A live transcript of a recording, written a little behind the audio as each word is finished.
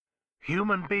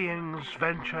human beings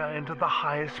venture into the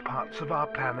highest parts of our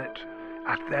planet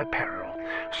at their peril.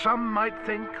 Some might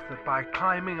think that by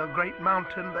climbing a great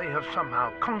mountain they have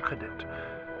somehow conquered it,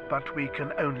 but we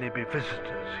can only be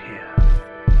visitors here.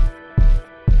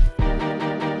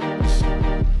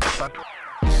 But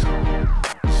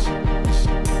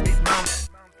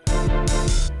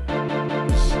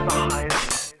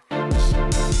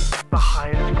the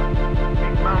highest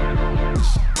mountain.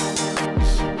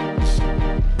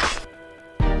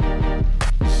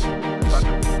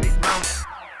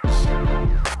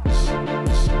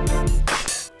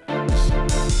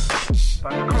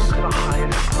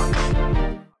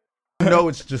 No,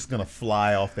 it's just gonna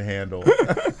fly off the handle.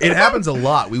 It happens a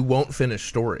lot. We won't finish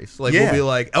stories. Like Yeah. we'll be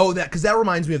like, oh, that because that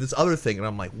reminds me of this other thing, and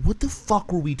I'm like, what the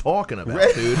fuck were we talking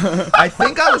about, dude? I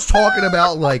think I was talking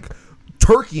about like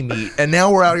turkey meat, and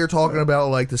now we're out here talking about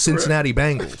like the Cincinnati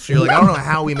Bengals. You're like, I don't know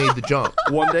how we made the jump.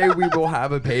 One day we will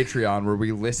have a Patreon where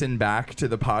we listen back to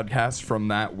the podcast from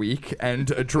that week and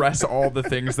address all the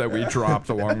things that we dropped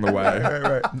along the way.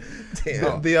 Right.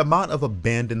 Damn. The amount of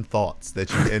abandoned thoughts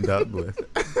that you end up with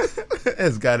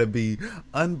has got to be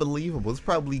unbelievable. It's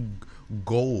probably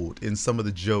gold in some of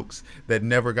the jokes that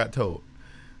never got told.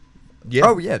 Yeah.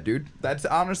 Oh, yeah, dude. That's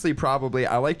honestly probably,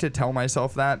 I like to tell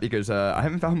myself that because I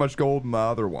haven't found much gold in my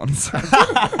other ones.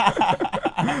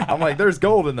 I'm like, there's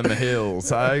gold in the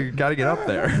hills. I got to get up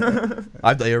there.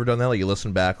 Have you ever done that? Like you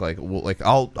listen back, like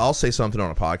I'll say something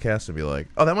on a podcast and be like,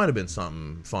 oh, that might have been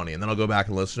something funny, and then I'll go back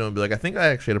and listen to it and be like, I think I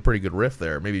actually had a pretty good riff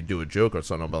there. Maybe do a joke or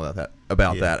something about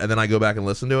that, and then I go back and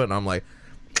listen to it, and I'm like,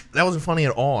 that wasn't funny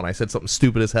at all, and I said something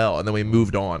stupid as hell, and then we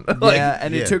moved on.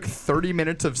 It took 30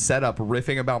 minutes of setup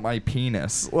riffing about my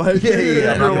penis. Like,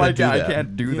 I'm like, do I that.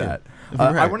 can't do that.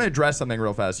 Right. I want to address something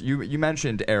real fast. You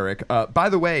mentioned Erik. By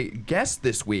the way, guest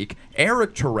this week,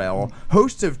 Erik Terrell,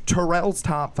 host of Terrell's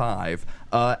Top 5.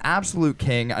 Absolute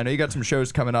king. I know you got some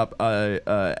shows coming up.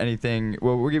 Anything?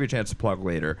 Well, we'll give you a chance to plug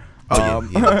later. Yes,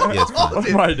 What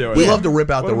am I doing? We love to rip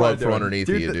out the What am I rug from doing? underneath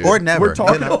you, dude. Or never.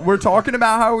 We're talking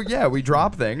about how we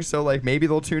drop things, so like maybe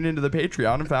they'll tune into the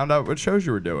Patreon and found out what shows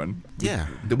you were doing. Yeah.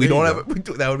 We don't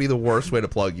have. That would be the worst way to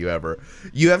plug you ever.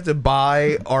 You have to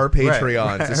buy our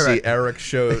Patreon to see Eric's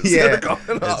shows. Yeah. that are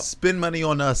coming up. Spend money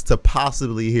on us to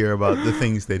possibly hear about the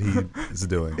things that he is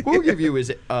doing. We'll give you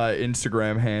his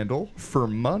Instagram handle for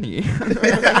money.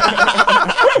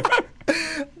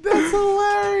 That's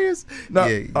hilarious. No,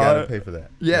 Yeah, you gotta pay for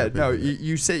that. Yeah, Gotta pay no,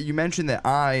 for that. you mentioned that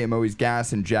I am always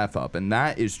gassing Jeff up, and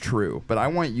that is true. But I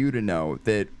want you to know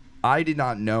that I did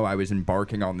not know I was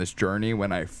embarking on this journey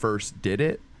when I first did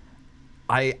it.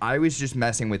 I was just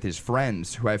messing with his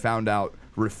friends, who I found out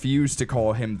refused to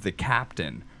call him the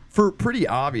captain for pretty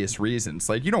obvious reasons.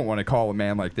 Like, you don't want to call a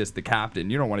man like this the captain.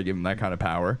 You don't want to give him that kind of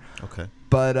power. Okay.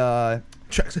 But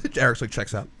Eric's like,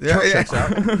 checks out. Yeah, yeah. Checks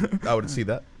out. I would see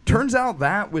that. turns out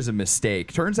that was a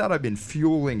mistake. Turns out I've been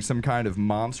fueling some kind of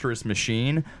monstrous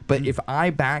machine, but if I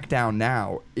back down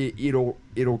now,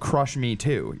 it'll crush me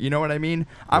too. You know what I mean?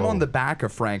 I'm on the back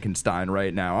of Frankenstein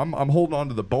right now. I'm holding on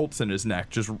to the bolts in his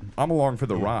neck. I'm along for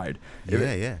the ride.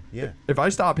 Yeah. If I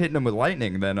stop hitting him with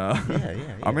lightning, then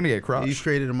I'm gonna get crushed. You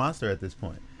created a monster at this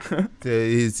point.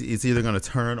 It's either going to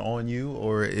turn on you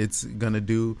or it's going to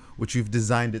do what you've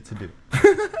designed it to do.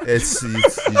 You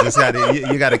just got to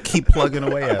you got to keep plugging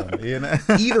away at it. You know?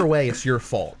 Either way, it's your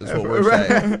fault. Is what we're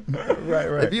saying.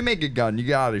 Right. If you make a gun, you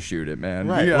gotta shoot it, man.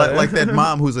 Right. You gotta- Like that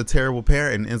mom who's a terrible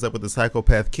parent and ends up with a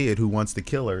psychopath kid who wants to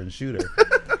kill her and shoot her.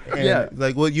 And Yeah.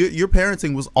 Like, well, your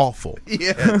parenting was awful.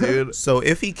 Yeah, dude. So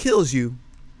if he kills you,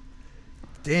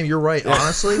 Damn, you're right.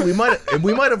 Honestly, we might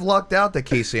have lucked out that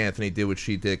Casey Anthony did what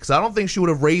she did, because I don't think she would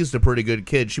have raised a pretty good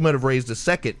kid. She might have raised a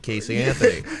second Casey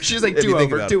Anthony. She's like, If you think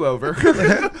do about over.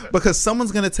 because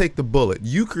someone's going to take the bullet.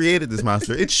 You created this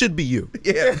monster. It should be you.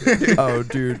 Yeah. Oh,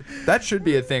 dude, that should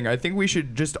be a thing. I think we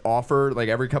should just offer like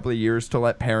every couple of years to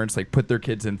let parents like put their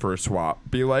kids in for a swap.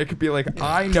 Be like,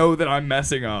 I know that I'm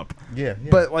messing up. Yeah.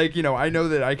 But like, I know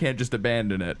that I can't just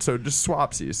abandon it. So just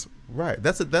swapsies. Right.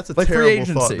 That's a Like free terrible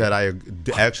agency. thought that I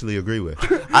actually agree with.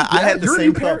 I had the you're a same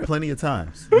new thought parent. plenty of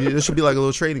times. There should be like a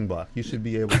little trading block. You should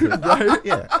be able to. Right?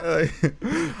 Yeah.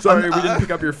 Sorry, we didn't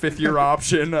pick up your 5th-year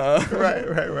option.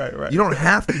 Right. You don't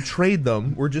have to trade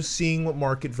them. We're just seeing what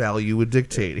market value would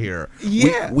dictate here.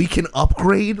 Yeah. We can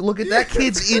upgrade. Look at that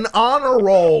kid's in honor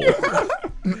roll.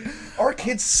 Our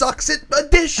kid sucks at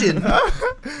addition.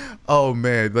 Oh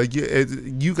man, like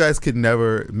you guys could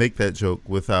never make that joke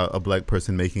without a black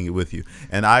person making it with you.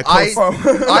 And I felt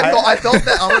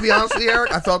that. I'm gonna be honest with you,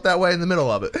 Eric. I felt that way in the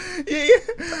middle of it. Yeah.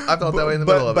 I felt that way in the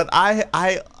middle of it. But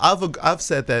I've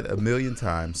said that a million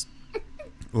times.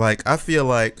 Like I feel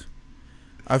like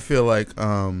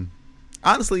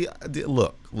honestly,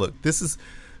 look. This is.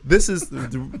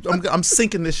 I'm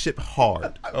sinking this ship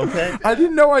hard. Okay. I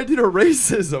didn't know I did a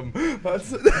racism.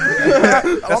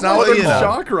 That's not what they're called.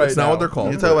 Shock right That's now. not what they're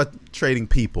called. You talk about trading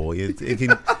people. It's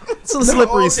a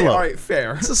slippery slope. All right,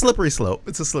 fair. It's a slippery slope.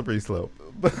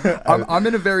 I'm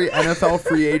in a very NFL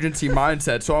free agency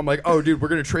mindset, so I'm like, oh, dude, we're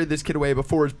gonna trade this kid away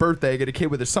before his birthday. Get a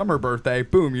kid with a summer birthday.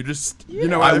 Boom, you just, you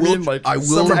know what I mean? Like, I will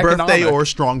summer birthday economic. or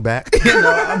strong back.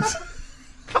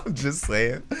 I'm just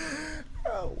saying.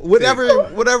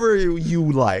 Whatever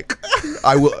you like.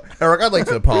 I will, Eric. I'd like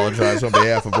to apologize on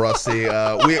behalf of Rusty.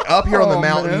 We up here on the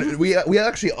mountain. Man. We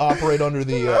actually operate under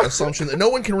the assumption that no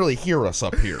one can really hear us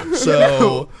up here.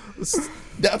 So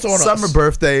that's on Summer us.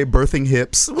 birthday, birthing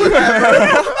hips. The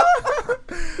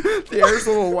air's a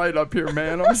little light up here,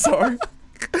 man. I'm sorry.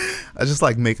 I just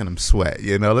like making them sweat.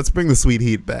 Let's bring the sweet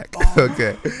heat back.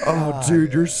 Okay. Oh,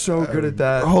 dude, you're so good at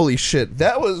that. Holy shit.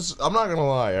 That was, I'm not going to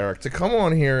lie, Eric, to come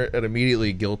on here and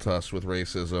immediately guilt us with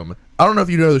racism. I don't know if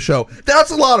you know the show.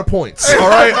 That's a lot of points, all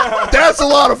right? That's a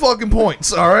lot of fucking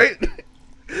points, all right?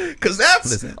 Because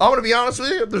I'm going to be honest with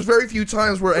you, there's very few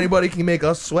times where anybody can make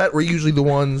us sweat. We're usually the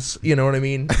ones, you know what I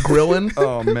mean, grilling.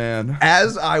 Oh, man.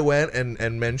 As I went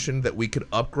and mentioned that we could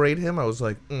upgrade him, I was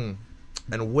like,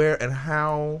 and where and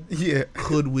how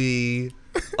could we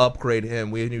upgrade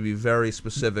him? We need to be very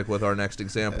specific with our next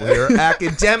example here.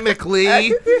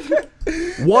 Academically,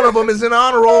 one of them is an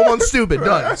honor roll, one's stupid.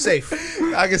 Done. Safe.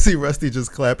 I can see Rusty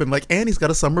just clapping like, and he's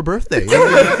got a summer birthday.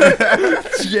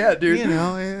 Yeah, dude.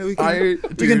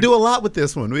 We can do a lot with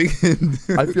this one. We can.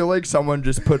 I feel like someone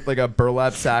just put like a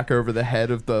burlap sack over the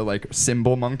head of the like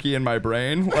cymbal monkey in my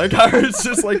brain. Like I was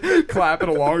just like clapping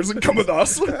along. I was like, come with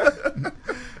us.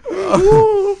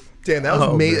 Damn, that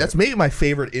was that's maybe my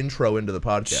favorite intro into the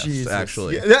podcast. Jesus.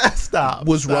 Actually, Stop.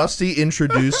 Rusty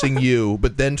introducing you,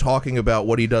 but then talking about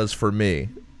what he does for me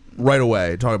right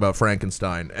away, talking about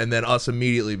Frankenstein, and then us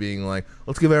immediately being like,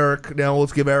 let's give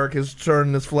Erik his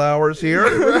turn, his flowers here,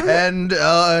 and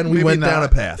we went down a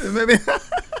path. Maybe.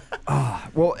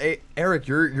 Well, Erik,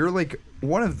 you're like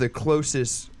one of the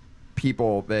closest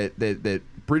people that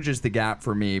bridges the gap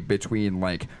for me between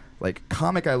like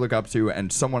comic I look up to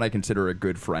and someone I consider a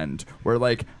good friend. Where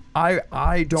like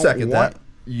I don't want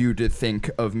you to think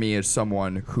of me as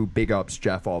someone who big ups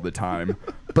Jeff all the time,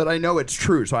 but I know it's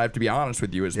true, so I have to be honest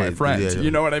with you as my friend. Yeah. You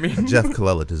know what I mean? Jeff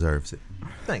Colella deserves it.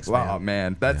 Thanks, Wow,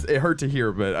 man, it hurt to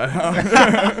hear, but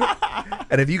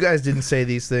and if you guys didn't say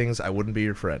these things, I wouldn't be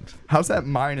your friend. how's that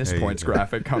minus points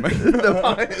graphic coming? The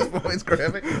minus points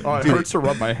graphic. Oh, it hurts to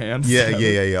rub my hands. Yeah.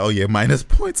 Oh, yeah. Minus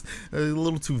points. A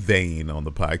little too vain on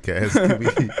the podcast. Can we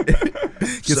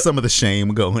get some of the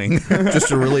shame going?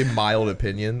 Just a really mild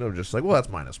opinion of just like, well, that's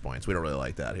minus points. We don't really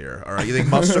like that here. All right, you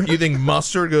think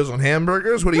mustard goes on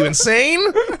hamburgers? What, are you insane?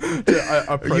 A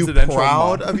Are you presidential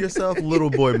proud mom. of yourself? Little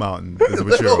Boy Mountain is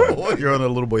what you're on. You're on a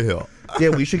Little Boy Hill. Yeah,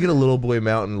 we should get a Little Boy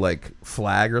Mountain like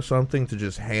flag or something to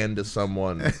just hand to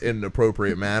someone in an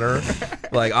appropriate manner.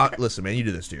 Like, listen, man, you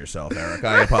do this to yourself, Erik.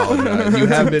 I apologize. You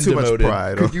have been Too demoted. much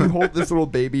pride. Could you hold this little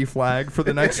baby flag for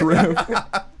the next room?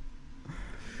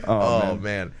 Oh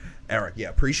man. Erik, yeah,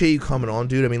 appreciate you coming on,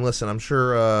 dude. I mean, listen, I'm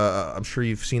sure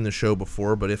you've seen the show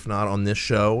before, but if not, on this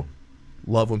show,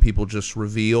 love when people just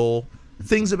reveal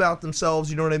things about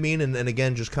themselves, you know what I mean? And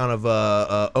again, just kind of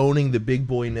owning the big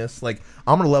boyness. Like,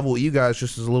 I'm gonna level with you guys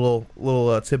just as a little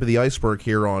tip of the iceberg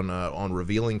here on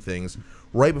revealing things.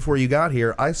 Right before you got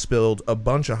here, I spilled a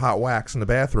bunch of hot wax in the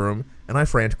bathroom, and I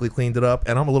frantically cleaned it up,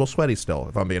 and I'm a little sweaty still,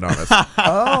 if I'm being honest.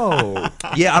 Oh.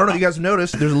 Yeah, I don't know if you guys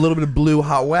noticed. There's a little bit of blue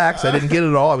hot wax. I didn't get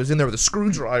it all. I was in there with a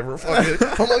screwdriver. I'm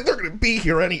like, they're going to be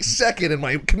here any second, and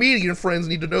my comedian friends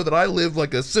need to know that I live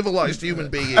like a civilized human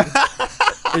being.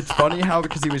 It's funny how,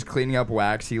 because he was cleaning up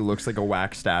wax, he looks like a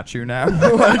wax statue now.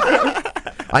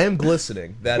 I am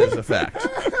glistening. That is a fact.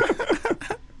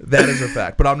 That is a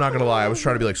fact. But I'm not going to lie. I was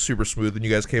trying to be like super smooth when you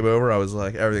guys came over. I was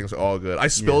like, everything's all good. I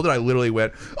spilled it. I literally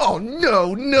went, oh,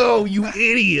 no, you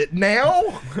idiot. Now?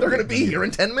 They're going to be here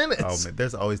in 10 minutes. Oh, man,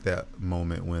 there's always that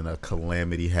moment when a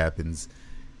calamity happens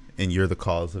and you're the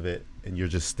cause of it, and you're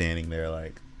just standing there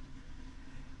like,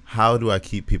 how do I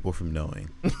keep people from knowing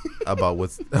about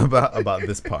what's about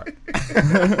this part?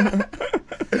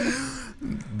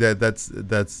 That's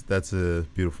a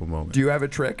beautiful moment. Do you have a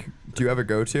trick? Do you have a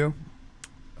go-to?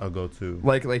 I'll go to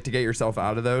Like to get yourself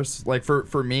out of those. Like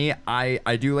for me,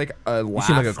 I do like a laugh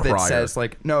seem like a that crier. says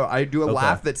like no, I do a Okay.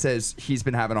 laugh that says he's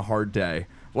been having a hard day.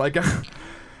 Like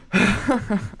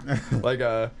like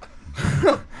a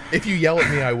If you yell at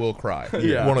me, I will cry.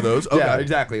 yeah. One of those? Okay. Yeah,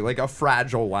 exactly. Like a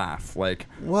fragile laugh. Like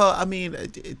well, I mean,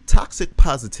 toxic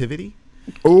positivity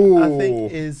Oh, I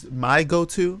think is my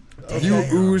go-to. you Okay?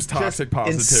 ooze Just toxic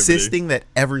positivity. insisting that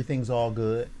everything's all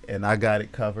good and I got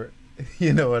it covered.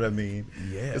 You know what I mean?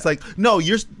 Yeah. It's like, no,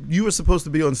 you were supposed to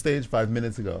be on stage 5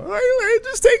 minutes ago. I'm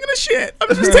just taking a shit.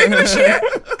 I'm just taking a shit.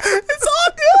 It's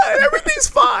all good. Everything's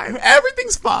fine.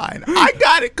 Everything's fine. I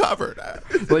got it covered.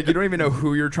 Like, you don't even know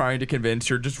who you're trying to convince.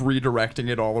 You're just redirecting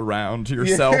it all around to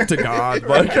yourself, to God.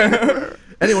 Like,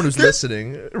 Anyone who's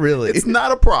listening, really, It's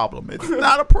not a problem. It's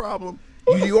not a problem.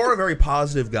 you are a very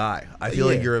positive guy. I feel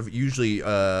like Yeah. you're usually.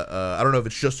 I don't know if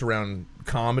it's just around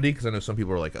comedy, because I know some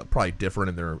people are like probably different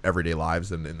in their everyday lives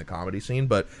than in the comedy scene.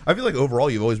 But I feel like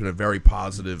overall, you've always been a very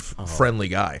positive, friendly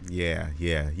guy. Yeah,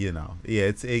 you know.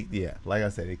 Yeah, like I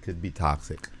said, it could be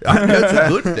toxic. That's a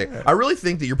good thing. I really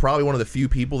think that you're probably one of the few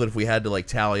people that if we had to like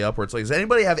tally up, where it's like, does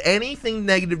anybody have anything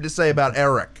negative to say about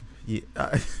Erik? Yeah.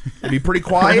 It'd be pretty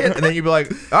quiet, and then you'd be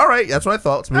like, all right, that's what I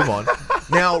thought. Let's move on.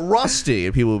 Now, Rusty,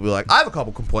 and people would be like, I have a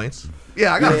couple complaints.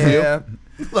 Yeah, I got a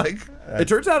few. Like, it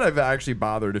turns out I've actually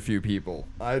bothered a few people.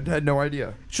 I had no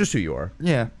idea. it's just who you are.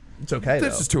 Yeah. It's okay,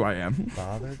 This though. is who I am.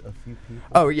 Bothered a few people.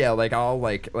 Oh yeah, like I'll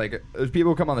like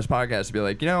people come on this podcast to be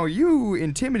like, you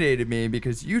intimidated me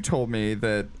because you told me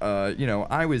that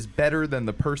I was better than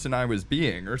the person I was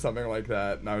being or something like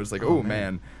that, and I was like, oh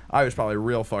man, I was probably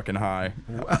real fucking high.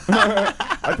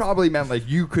 I probably meant like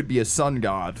you could be a sun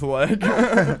god, like.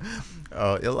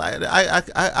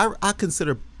 I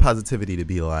consider positivity to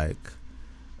be like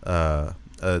a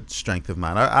strength of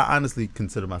mine. I honestly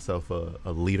consider myself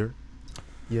a leader.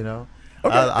 You know,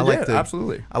 Okay, I like to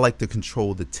absolutely. I like to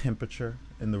control the temperature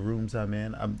in the rooms I'm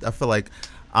in. I feel like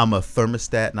I'm a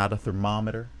thermostat, not a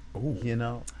thermometer. Ooh. You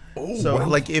know. Oh, So wow.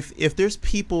 like if there's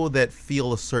people that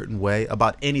feel a certain way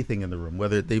about anything in the room,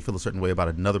 whether they feel a certain way about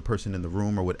another person in the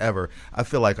room or whatever, I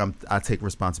feel like I take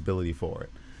responsibility for it.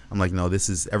 I'm like, no,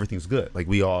 everything's good. Like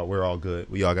we're all good.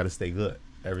 We all got to stay good.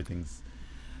 Everything's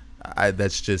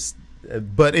that's just.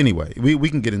 But anyway, we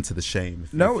can get into the shame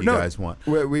if you guys want.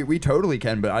 We totally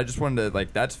can, but I just wanted to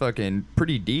like, that's fucking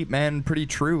pretty deep, man. Pretty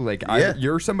true. Like Yeah.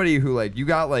 you're somebody who like, you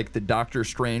got like the Doctor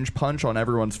Strange punch on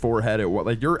everyone's forehead at what,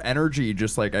 like your energy,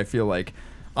 just like, I feel like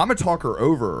I'm a talker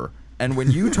over. And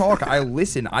when you talk, I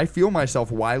listen. I feel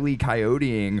myself Wile E.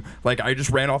 Coyoteing. Like I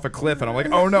just ran off a cliff, and I'm like,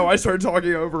 oh no! I started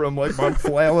talking over him, like I'm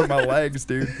flailing my legs,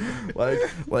 dude.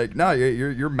 Like no,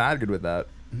 you're mad good with that.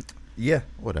 Yeah,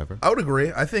 whatever. I would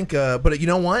agree. I think, but you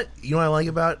know what? You know what I like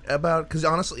about because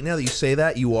honestly, now that you say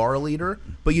that, you are a leader,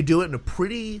 but you do it in a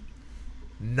pretty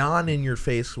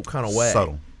non-in-your-face kind of way.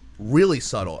 Subtle. Really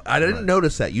subtle. I didn't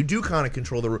notice that. You do kind of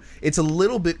control the room. It's a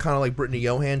little bit kind of like Brittany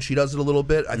Johan. She does it a little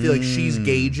bit. I feel like she's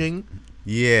gauging,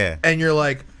 Yeah. and you're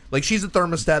like she's a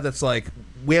thermostat that's like,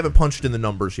 we haven't punched in the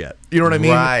numbers yet. You know what I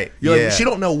mean? Right, You're yeah. like, she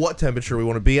don't know what temperature we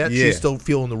want to be at. Yeah. She's still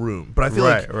feeling the room. But I feel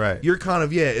Right, like right. you're kind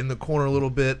of, in the corner a little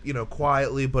bit,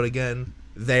 quietly, but again,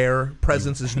 there.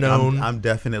 Presence is known. I'm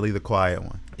definitely the quiet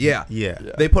one. Yeah. Yeah.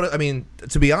 They put it, I mean,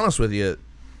 to be honest with you,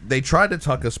 they tried to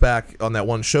tuck us back on that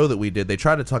one show that we did. They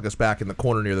tried to tuck us back in the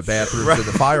corner near the bathroom to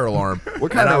the fire alarm.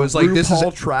 What kind And of I was like, this is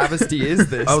RuPaul travesty is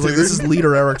this? I was like, dude? this is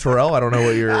leader Erik Terrell. I don't know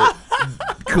what you're.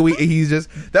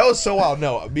 That was so wild.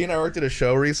 No, me and Erik did a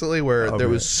show recently where there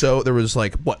was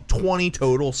like what 20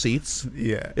 total seats.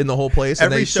 Yeah. In the whole place.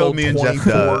 And Every they show sold me and Jeff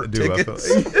 24 do. I feel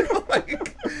tickets.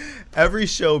 like. Every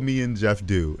show me and Jeff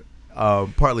do.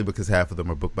 Partly because half of them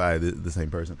are booked by the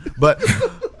same person, but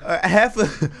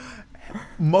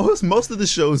most of the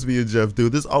shows me and Jeff do,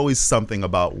 there's always something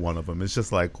about one of them. It's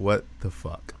just like, what the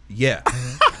fuck? Yeah.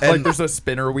 Like there's a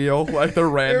spinner wheel, like they're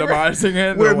randomizing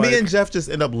it. Where they're me like, and Jeff just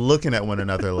end up looking at one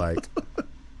another like,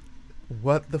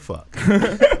 what the fuck?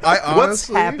 I What's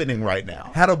honestly happening right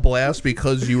now? had a blast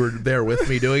because you were there with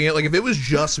me doing it. Like if it was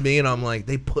just me and I'm like,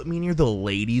 they put me near the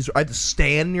ladies, I had to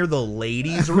stand near the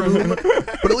ladies' room.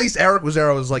 But at least Erik was there.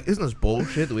 I was like, isn't this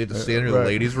bullshit that we have to stand near the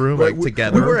ladies' room like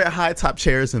together? We were at high top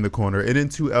chairs in the corner, and then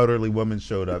two elderly women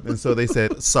showed up, and so they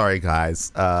said, "Sorry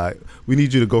guys, we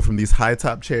need you to go from these high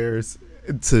top chairs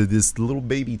to this little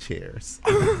baby chairs."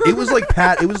 It was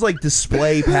like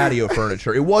display patio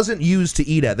furniture. It wasn't used to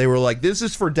eat at. They were like, this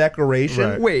is for decoration.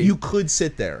 Right. Wait. You could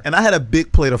sit there. And I had a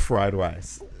big plate of fried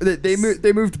rice. they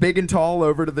moved big and tall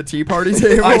over to the tea party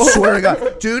table. I swear to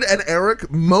God. Dude, and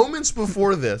Erik, moments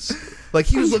before this, like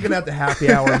he was looking at the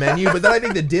happy hour menu, but then I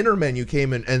think the dinner menu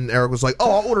came in and Erik was like,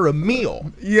 oh, I'll order a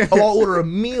meal. Yeah. Oh, I'll order a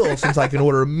meal since I can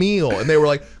order a meal. And they were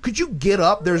like, could you get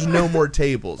up? There's no more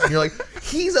tables. And you're like,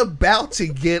 he's about to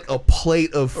get a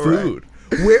plate of food.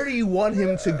 where do you want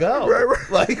him to go?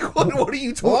 Like, what are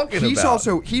you talking He's about?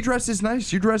 also, he dresses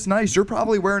nice. You dress nice. You're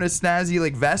probably wearing a snazzy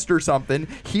like vest or something.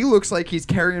 He looks like he's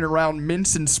carrying around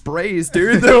mints and sprays,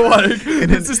 dude. They're like,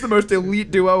 this is the most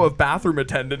elite duo of bathroom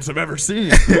attendants I've ever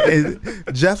seen.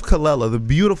 Jeff Colella, the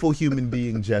beautiful human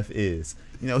being Jeff is,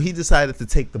 he decided to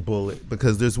take the bullet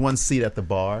because there's one seat at the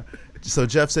bar. So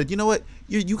Jeff said, you know what?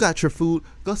 You got your food.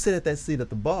 Go sit at that seat at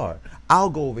the bar. I'll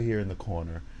go over here in the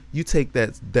corner. You take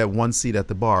that one seat at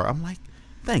the bar. I'm like,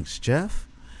 thanks, Jeff.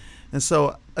 And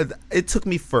so it took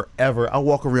me forever. I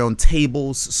walk around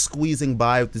tables, squeezing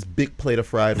by with this big plate of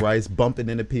fried rice, bumping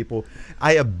into people.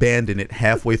 I abandoned it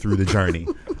halfway through the journey.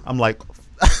 I'm like,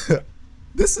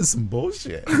 this is some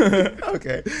bullshit.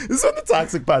 Okay. This is when the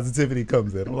toxic positivity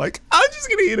comes in. I'm like, I'm just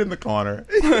going to eat in the corner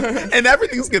and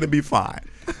everything's going to be fine.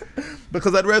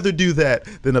 Because I'd rather do that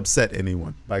than upset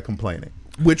anyone by complaining.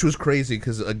 Which was crazy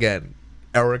because, again,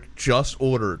 Erik just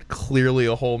ordered clearly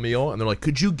a whole meal, and they're like,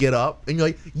 could you get up? And you're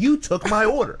like, you took my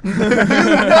order. You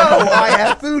know I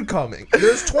have food coming.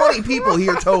 There's 20 people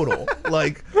here total.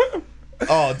 Like,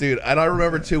 oh, dude. And I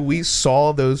remember, too, we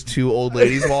saw those two old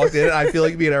ladies walked in, and I feel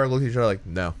like me and Erik looked at each other like,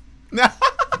 no.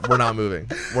 We're not moving.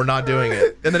 We're not doing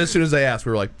it. And then as soon as they asked,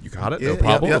 we were like, you got it? No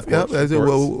problem. Yep. I said,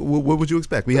 well, what would you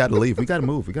expect? We had to leave. We got to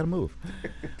move.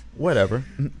 Whatever.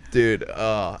 Dude,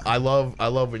 I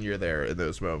love when you're there in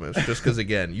those moments. Just because,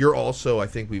 again, you're also, I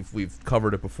think we've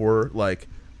covered it before, like,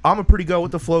 I'm a pretty go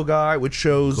with the flow guy, which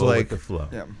shows Go like with the flow.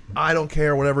 Yeah. I don't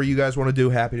care, whatever you guys want to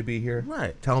do, happy to be here.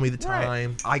 Right. Tell me the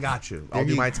time. Right. I got you. I'll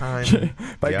do my time.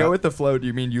 By go with the flow, do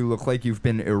you mean you look like you've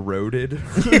been eroded?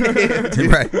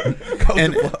 Right.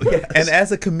 And, and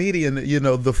as a comedian,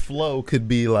 the flow could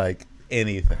be like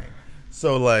anything.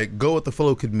 So like go with the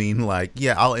flow could mean like,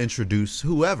 yeah, I'll introduce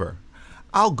whoever.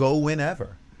 I'll go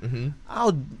whenever. Mm-hmm.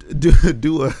 I'll do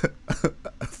a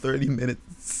 30-minute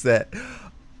set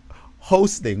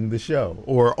hosting the show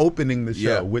or opening the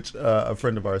show, which a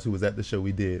friend of ours who was at the show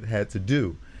we did had to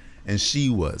do. And she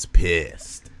was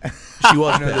pissed. She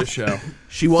was the show.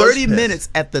 She was 30 pissed. minutes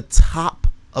at the top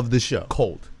of the show.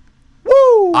 Cold.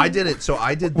 Woo! I did it. So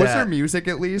I did that. Was there music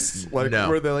at least? Like, No.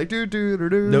 were they like, do?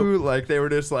 Nope. Like, they were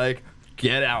just like,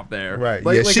 get out there. Right.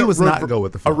 Like, Yeah, like she a was not go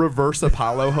with the flow. A reverse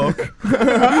Apollo hook.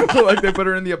 Like, they put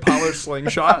her in the Apollo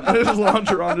slingshot and just launch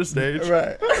her onto stage.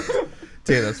 Right.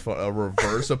 Damn, that's fun. A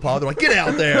reverse Apollo. They're like, get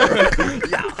out there.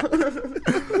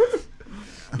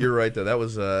 You're right, though. That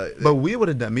was... But we would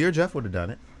have done, me or Jeff would have done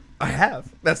it. I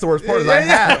have. That's the worst part. Is I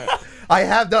have. I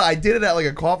have done. I did it at like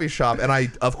a coffee shop,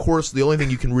 and of course, the only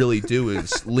thing you can really do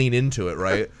is lean into it,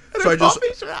 right? So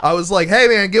I was like, "Hey,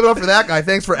 man, give it up for that guy.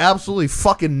 Thanks for absolutely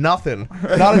fucking nothing.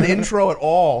 Not an intro at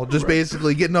all. Just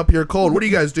basically getting up here cold. What are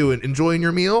you guys doing? Enjoying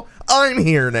your meal? I'm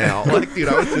here now. Like, dude,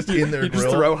 I was just in there. You just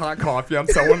throw hot coffee on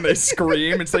someone, they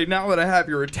scream and say, "Now that I have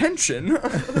your attention."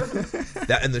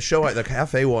 That and the show, the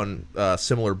cafe one,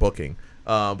 similar booking.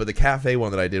 But the cafe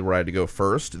one that I did where I had to go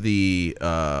first,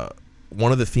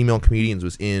 one of the female comedians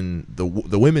was in the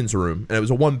women's room, and it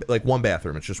was one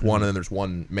bathroom. It's just one, and then there's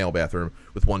one male bathroom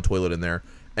with one toilet in there.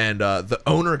 And the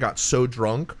owner got so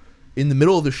drunk in the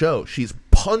middle of the show, she's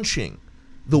punching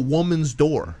the woman's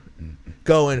door,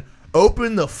 going,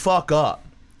 "Open the fuck up!"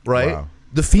 Right? Wow.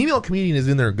 The female comedian is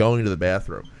in there going to the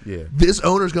bathroom. Yeah. This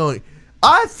owner's going,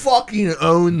 "I fucking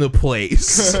own the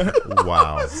place."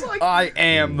 Wow. I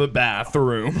am the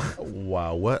bathroom.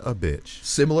 Wow, what a bitch.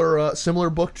 Similar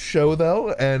booked show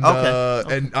though, and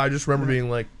and I just remember being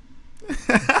like,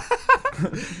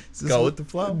 "Go with the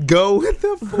flow, Go with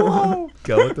the flow.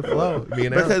 go with the flow." Me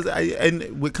and Erik. Because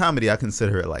and with comedy, I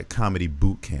consider it like comedy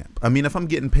boot camp. I mean, if I'm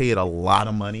getting paid a lot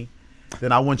of money,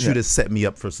 then I want you to set me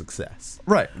up for success.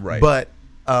 Right. But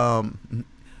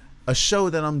a show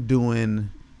that I'm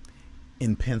doing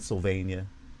in Pennsylvania,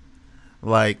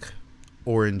 like,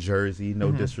 or in Jersey,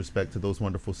 no disrespect to those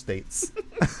wonderful states.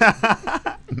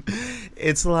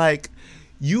 It's like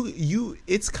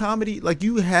it's comedy. Like,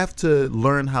 you have to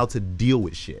learn how to deal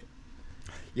with shit.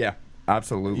 Yeah,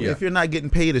 absolutely. If you're not getting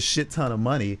paid a shit ton of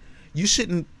money, you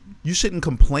shouldn't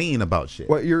complain about shit.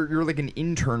 Well, you're like an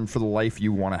intern for the life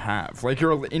you want to have. Like,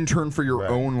 you're an intern for your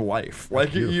own life.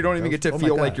 Like, you don't even get to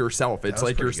feel like yourself. It's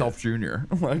like yourself junior.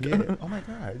 Like, Yeah. Oh my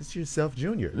God, it's yourself,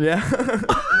 Junior. yeah.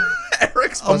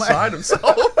 Eric's beside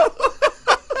himself.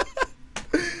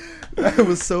 That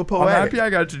was so I'm poetic. happy I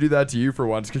got to do that to you for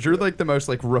once, because you're like the most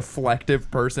like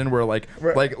reflective person. Where like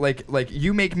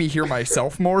you make me hear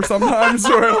myself more sometimes.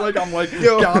 Where like I'm like,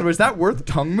 God, was that worth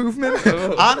tongue movement?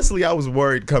 Honestly, I was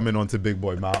worried coming onto Big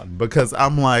Boy Mountain because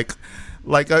I'm like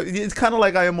it's kind of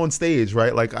like I am on stage,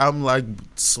 right? Like, I'm like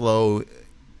slow,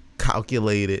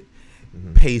 calculated,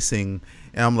 pacing,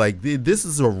 and I'm like, this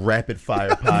is a rapid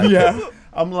fire podcast. Yeah.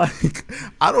 I'm like,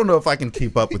 I don't know if I can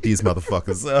keep up with these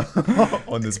motherfuckers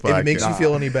on this podcast. If it makes you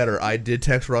feel any better, I did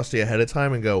text Rusty ahead of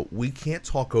time and go, we can't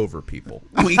talk over people.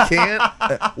 We can't.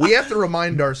 We have to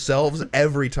remind ourselves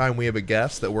every time we have a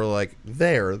guest that we're like,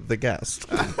 they're the guest.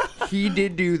 He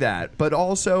did do that, but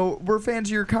also we're fans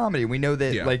of your comedy. We know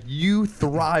that like you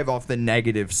thrive off the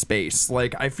negative space.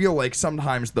 Like I feel like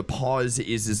sometimes the pause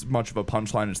is as much of a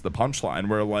punchline as the punchline,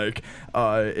 where like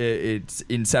it's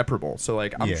inseparable. So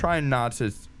like I'm trying not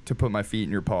to put my feet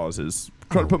in your pauses.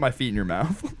 Trying to put my feet in your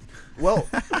mouth. Well,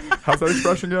 how's that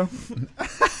expression go?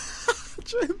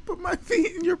 Trying to put my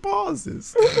feet in your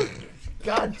pauses.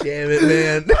 God damn it,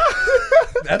 man.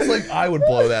 That's like I would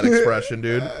blow that expression,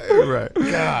 dude. Right.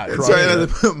 God. Trying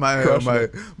to put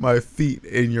my feet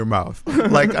in your mouth.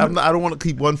 Like I don't want to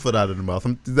keep one foot out of the mouth.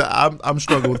 I'm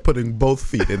struggling with putting both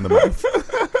feet in the mouth.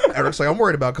 Eric's like, I'm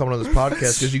worried about coming on this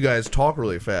podcast because you guys talk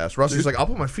really fast. Rusty's like, I'll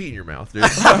put my feet in your mouth, dude.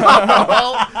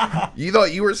 Well, you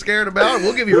thought you were scared about it?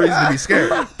 We'll give you a reason to be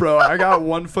scared. Bro, I got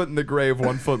 1 foot in the grave,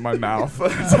 1 foot in my mouth.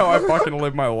 That's how I fucking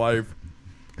live my life.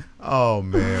 Oh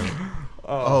man.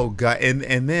 Oh god.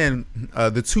 And then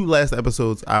the 2 last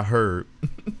episodes I heard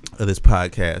of this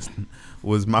podcast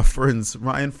was my friends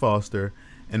Ryan Foster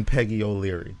and Peggy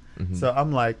O'Leary. Mm-hmm. So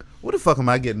I'm like, what the fuck am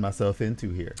I getting myself into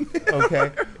here?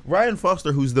 Okay. Ryan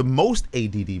Foster, who's the most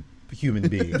ADD human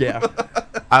being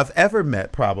I've ever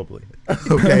met, probably.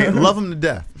 Okay. Love him to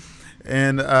death.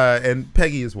 And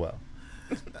Peggy as well.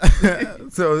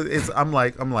 So I'm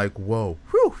like, whoa.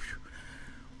 Whew,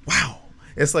 wow.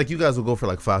 It's like you guys will go for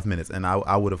like 5 minutes, and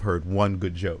I would have heard one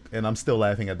good joke, and I'm still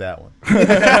laughing at that one.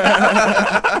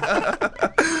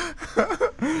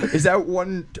 Is that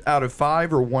 1 out of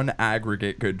 5 or one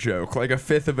aggregate good joke? Like a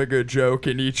fifth of a good joke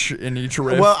in each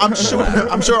riff? Well, I'm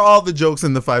sure all the jokes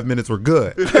in the 5 minutes were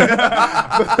good,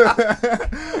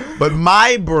 but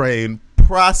my brain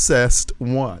processed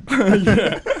one.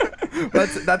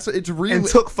 That's it's really and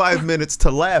took 5 minutes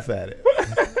to laugh at it.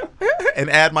 And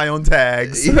add my own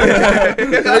tags. There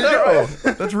you go.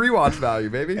 That's rewatch value,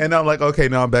 baby. And I'm like, okay,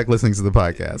 now I'm back listening to the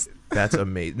podcast. That's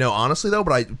amazing. No, honestly though,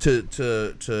 but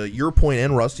to your point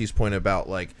and Rusty's point about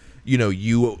like, you know,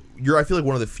 you're I feel like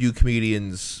one of the few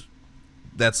comedians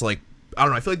that's like, I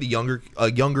don't know, I feel like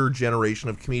a younger generation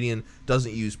of comedian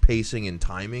doesn't use pacing and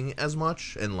timing as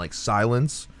much and like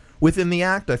silence within the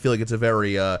act. I feel like it's a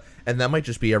very and that might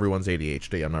just be everyone's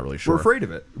ADHD. I'm not really sure. We're afraid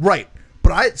of it. Right.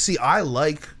 But I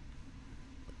like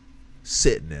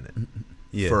sitting in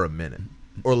it for a minute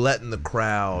or letting the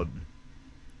crowd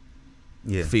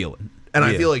feel it. And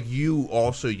I feel like you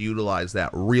also utilize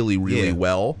that really, really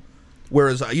well.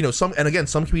 Whereas, you know, some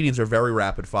comedians are very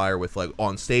rapid fire with like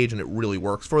on stage and it really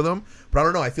works for them. But I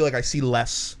don't know. I feel like I see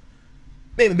less.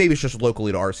 Maybe it's just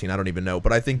locally to our scene. I don't even know.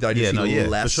 But I think that I just see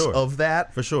less of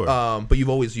that. For sure. But you've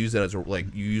always used that as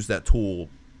you use that tool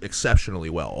exceptionally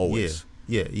well. Always.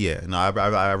 Yeah. No,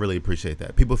 I really appreciate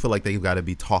that. People feel like they've got to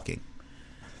be talking.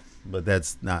 But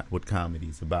that's not what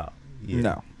comedy's about.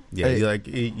 No.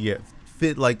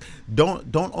 Fit like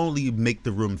don't only make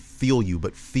the room feel you,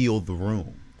 but feel the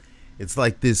room. It's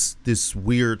like this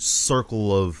weird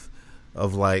circle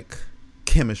of like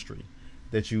chemistry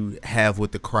that you have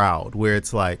with the crowd, where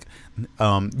it's like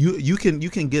you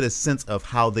can get a sense of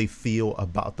how they feel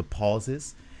about the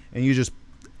pauses, and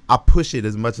I push it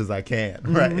as much as I can,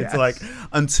 right? It's like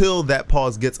until that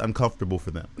pause gets uncomfortable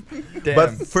for them. Damn.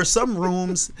 But for some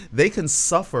rooms, they can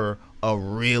suffer a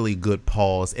really good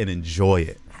pause and enjoy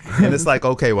it. And it's like,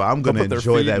 okay, well, I'm going to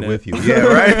enjoy that with you. Yeah,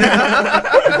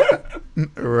 right?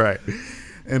 Right.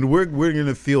 And we're going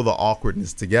to feel the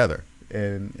awkwardness together.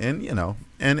 And you know,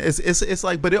 and it's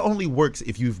like, but it only works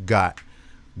if you've got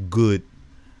good,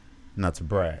 not to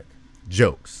brag,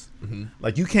 jokes. Mm-hmm.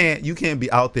 Like you can't be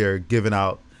out there giving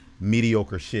out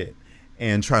mediocre shit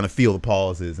and trying to feel the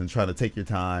pauses and trying to take your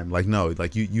time. Like no,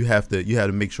 like you have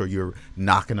to make sure you're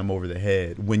knocking them over the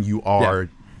head when you are,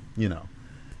 you know,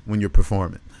 when you're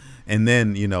performing, and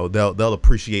then you know they'll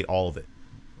appreciate all of it.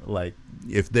 Like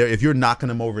if you're knocking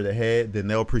them over the head, then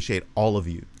they'll appreciate all of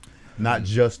you, not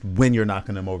just when you're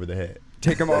knocking them over the head.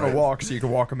 Take them on a walk so you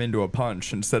can walk them into a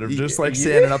punch instead of just like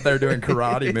standing up there doing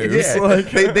karate moves. Yeah.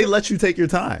 Like, they let you take your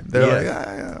time. They're like,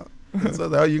 yeah.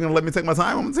 So are you gonna let me take my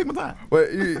time? I'm gonna take my time.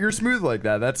 Well, you're smooth like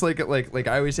that. That's like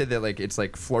I always say that like it's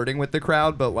like flirting with the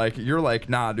crowd, but like you're like,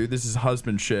 nah, dude, this is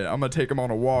husband shit. I'm gonna take him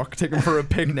on a walk, take him for a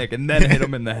picnic, and then hit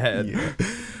him in the head. Yeah.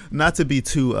 Not to be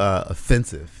too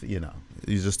offensive, you know.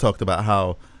 You just talked about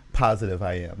how positive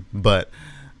I am, but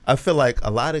I feel like a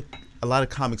lot of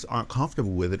comics aren't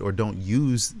comfortable with it or don't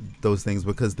use those things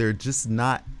because they're just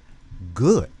not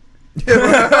good.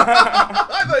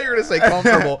 I thought you were gonna say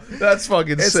comfortable. That's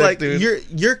fucking It's sick, like dude.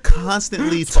 you're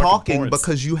constantly talking points.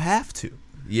 because you have to.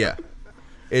 Yeah,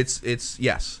 it's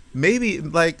yes. Maybe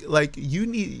like you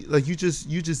need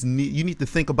you need to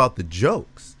think about the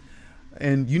jokes,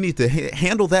 and you need to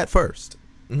handle that first.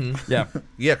 Yeah.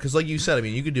 Yeah, because like you said, I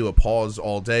mean, you could do a pause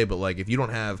all day, but like if you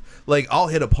don't have, like, I'll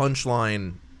hit a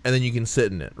punchline and then you can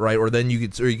sit in it, right? Or then you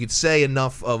could say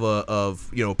enough of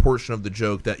a portion of the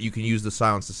joke that you can use the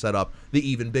silence to set up the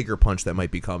even bigger punch that might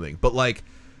be coming. But like,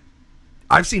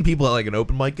 I've seen people at like an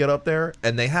open mic get up there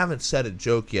and they haven't said a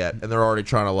joke yet, and they're already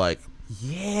trying to like.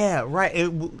 Yeah, right.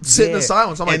 Sit in the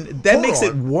silence. I'm like, and that hold makes on.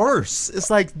 it worse. It's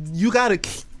like you gotta.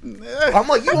 I'm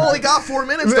like, you only got 4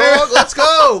 minutes, dog. Let's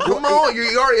go. Come on.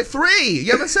 You're already at 3.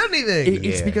 You haven't said anything.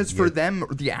 It's Yeah, because for yeah. them,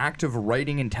 the act of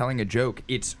writing and telling a joke,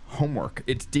 it's homework.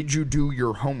 It's did you do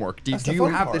your homework? Do the you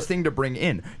fun have part. this thing to bring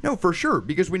in? No, for sure.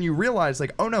 Because when you realize,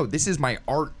 like, oh no, this is my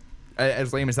art,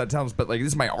 as lame as that sounds, but like this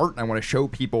is my art and I want to show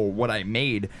people what I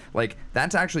made, like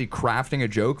that's actually crafting a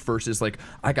joke versus like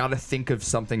I got to think of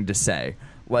something to say.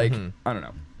 Like, I don't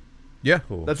know. Yeah.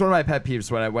 Cool. That's one of my pet peeves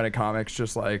when a comic's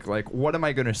just like what am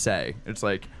I gonna say? It's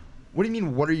like, what do you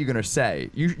mean? What are you gonna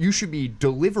say? You should be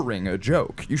delivering a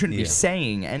joke. You shouldn't be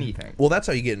saying anything. Well, that's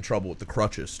how you get in trouble with the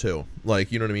crutches too.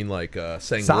 Like, you know what I mean? Like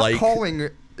saying Stop like. calling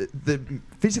the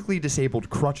physically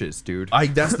disabled crutches, dude.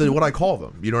 That's what I call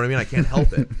them. You know what I mean? I can't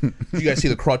help it. Did you guys see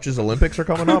the crutches Olympics are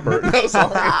coming up? Or no,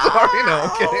 sorry, no,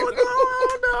 I'm kidding.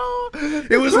 Oh no!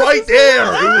 It was right there.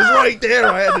 It was right there.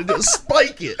 I had to just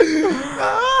spike it.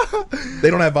 They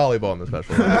don't have volleyball in the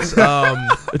Special Olympics.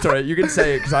 It's all right. You can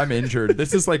say it because I'm injured.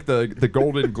 This is like the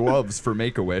Golden Gloves for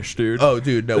Make-A-Wish, dude. Oh,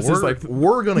 dude, no, This is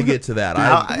we're gonna get to that.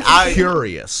 I'm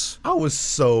curious. I was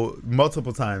so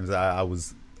multiple times. I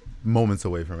was moments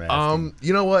away from asking.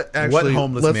 You know what? Actually,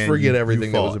 homeless let's man forget you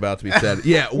everything that fought? was about to be said.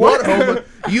 Yeah, what homeless?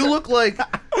 You look like,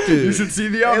 dude. You should see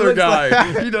the other looks guy.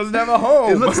 like- He doesn't have a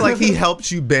home. It looks like he helped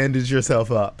you bandage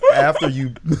yourself up after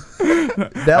you.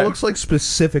 That looks like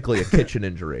specifically a kitchen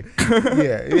injury.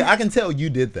 Yeah, I can tell you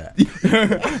did that.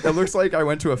 It looks like I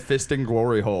went to a fisting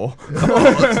glory hole.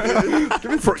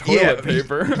 Give me some toilet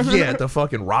paper. Yeah, the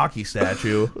fucking Rocky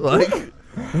statue. Like,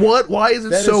 what? Why is it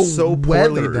That so is so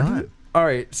poorly weathered? done. All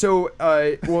right, so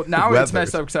well now it's Weathered.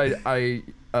 messed up because it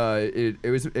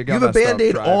got You have a messed up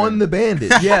Band-Aid driving. on the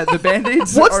bandage. Yeah, the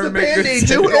Band-Aids. What's are the make good Band-Aid sense.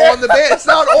 doing on the band? It's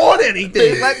not on anything.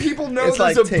 They let people know It's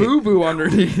there's like a tape. boo-boo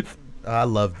underneath. I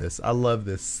love this. I love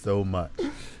this so much.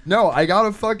 No, I got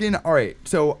a fucking... All right,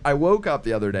 so I woke up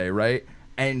the other day, right?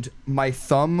 And my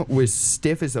thumb was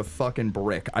stiff as a fucking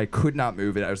brick. I could not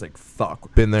move it. I was like,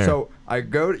 fuck. Been there. So I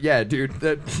go... Yeah, dude.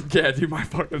 Yeah, dude, my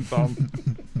fucking thumb.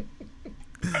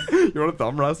 You want to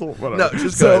thumb wrestle? Whatever. No,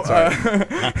 just go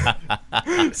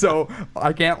ahead, So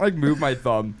I can't like move my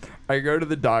thumb. I go to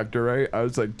the doctor, right? I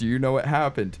was like, do you know what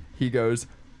happened? He goes,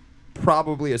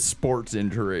 probably a sports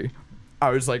injury. I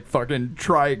was like, fucking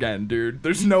try again, dude.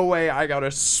 There's no way I got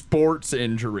a sports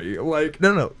injury. Like,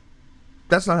 No.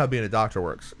 That's not how being a doctor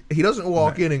works. He doesn't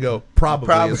walk in and go,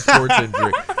 probably a sports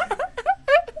injury.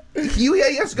 He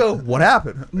has to go, what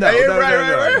happened? no.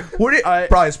 What did,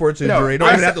 probably a sports injury. Don't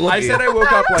I even have to look I at said you. I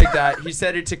woke up like that. He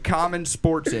said it's a common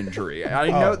sports injury. I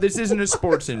know this isn't a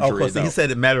sports injury. Oh, so though. he said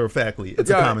it matter of factly. It's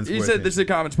a common sport. He said this is a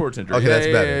common sports injury. Okay, that's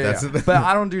better. That's- but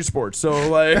I don't do sports, so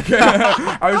like,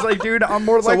 I was like, dude, I'm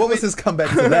more So likely. what was his comeback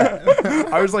to that?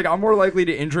 I was like, I'm more likely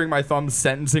to injuring my thumb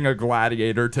sentencing a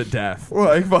gladiator to death.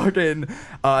 Like fucking,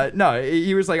 no.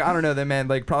 He was like, I don't know, then man,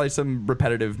 like probably some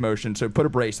repetitive motion. So put a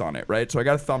brace on it, right? So I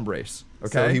got a thumb brace. Okay.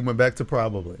 So he went back to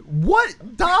probably.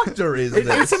 What doctor is It's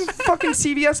this? some fucking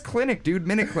CVS clinic, dude.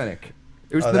 Minute clinic.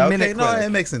 It was Oh, the okay, minute no, clinic. it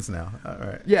makes sense now. All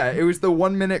right. Yeah, it was the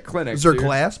 1 minute clinic. Is there dude.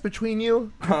 glass between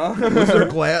you? Huh? Is there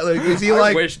glass? Like, is he I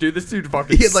like? wish, dude. This dude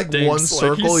fucking. He had like stinks. one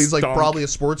circle. He's like stunk. probably a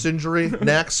sports injury.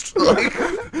 Next, like,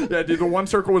 Yeah, dude. The one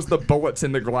circle was the bullets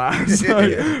in the glass.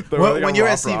 Yeah. They were like When a you're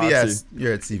at Rob Roxy. CVS,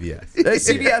 you're at CVS.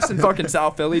 CVS in fucking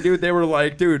South Philly, dude. They were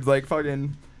like, dude, like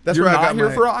fucking. That's you're where I not got here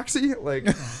my- for Oxy, like.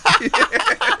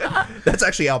 that's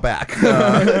actually out back.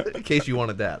 In case you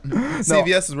wanted that.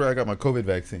 CVS is where I got my COVID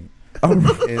vaccine. Oh.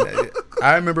 And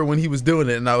I remember when he was doing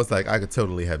it, and I was like, I could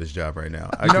totally have his job right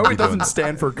now. I You know could it be doing doesn't this.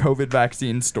 stand for COVID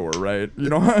vaccine store, right? You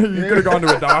know, you could have gone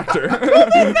to a doctor.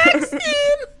 Vaccine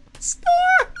store.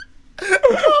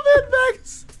 COVID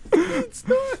vaccine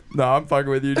store. No, I'm fucking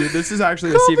with you, dude. This is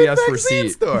actually a COVID CVS vaccine receipt.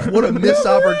 store. What a missed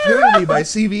opportunity by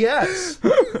CVS.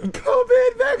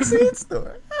 COVID vaccine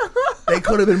store. They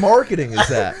could have been marketing as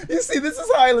that. You see, this is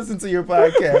how I listen to your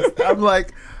podcast. I'm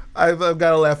like, I've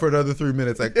got to laugh for another 3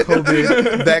 minutes. Like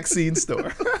COVID vaccine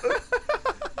store.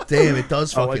 Damn, it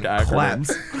does I like fucking clap.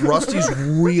 acronyms. Rusty's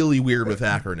really weird with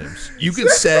acronyms. You could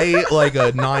say like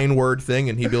a 9-word thing,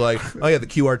 and he'd be like, "Oh yeah, the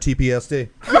QRTPSD,"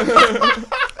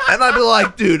 and I'd be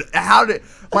like, "Dude, how did?"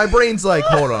 My brain's like,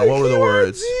 "Hold on, what were the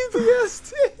words?"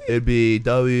 It'd be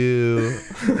W,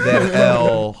 then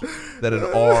L, then an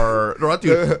R. No,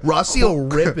 dude, Rusty will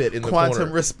rip it in the Quantum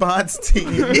corner. response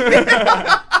team.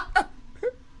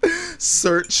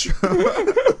 Search.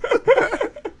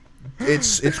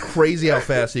 It's crazy how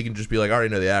fast he can just be like, I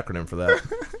already know the acronym for that.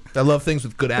 I love things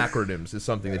with good acronyms. Is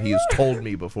something that he has told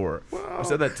me before. I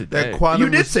said that today. That quantum You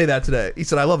did say that today. He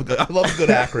said, I love a good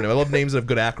acronym. I love names that have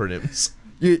good acronyms.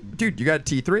 Dude, you got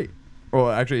T3. Well,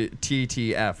 actually,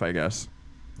 TTF, I guess.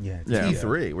 Yeah. Yeah.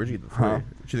 T3. Where'd you get the 3? Huh?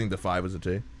 Did you think the 5 was a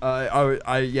T?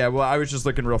 Well, I was just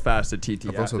looking real fast at TTF.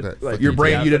 I've also got Like, your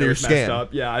brain, TTF, you did and it your was messed scan.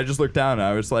 up. Yeah, I just looked down and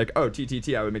I was like, oh,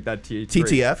 TTT, I would make that T3.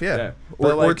 TTF, yeah.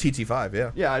 Or, Or like, TT5,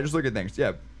 yeah. yeah, I just look at things.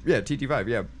 Yeah, TT5,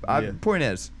 yeah. Yeah. Point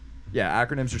is, yeah,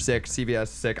 acronyms are sick, CVS is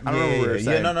sick. I don't know what we were yeah,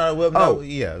 saying. no,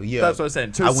 yeah. That's what I was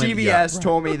saying. So I went- CVS yeah.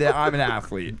 told me that I'm an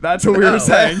athlete. That's what we were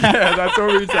saying. Yeah, that's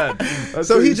what we said. That's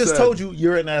So what he just said. told you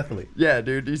you're an athlete. Yeah,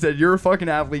 dude. He said, "You're a fucking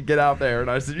athlete. Get out there." And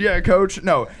I said, "Yeah, coach."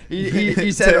 No, he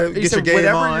said, To he get said your game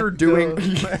whatever on. you're doing.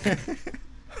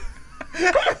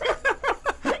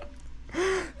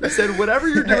 I said, whatever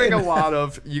you're doing a lot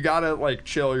of, you gotta like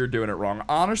chill. You're doing it wrong.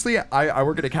 Honestly, I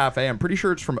work at a cafe. I'm pretty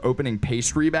sure it's from opening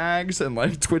pastry bags and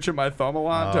like twitching my thumb a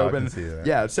lot to Oh, I open. can see that.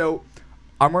 Yeah, so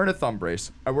I'm wearing a thumb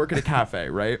brace. I work at a cafe,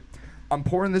 right? I'm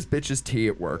pouring this bitch's tea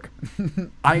at work.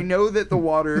 I know that the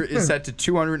water is set to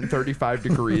 235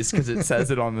 degrees because it says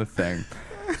it on the thing.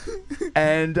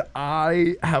 And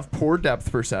I have poor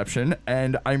depth perception,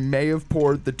 and I may have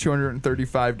poured the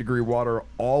 235 degree water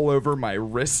all over my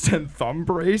wrist and thumb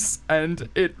brace, and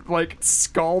it like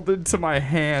scalded to my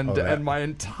hand, and my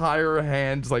entire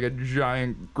hand's like a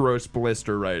giant gross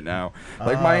blister right now.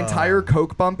 Like my entire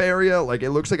coke bump area, like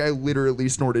it looks like I literally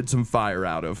snorted some fire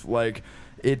out of. Like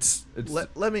it's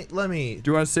Let me. do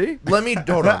you want to see? Let me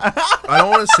hold on. I don't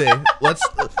want to say.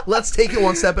 Let's take it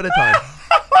one step at a time.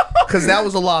 Because that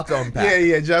was a lot to unpack.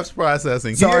 Yeah. Jeff's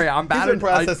processing. Sorry, I'm bad He's been at-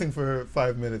 processing for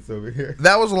 5 minutes over here.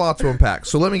 That was a lot to unpack.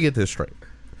 So let me get this straight.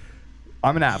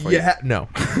 I'm an athlete. Yeah, no.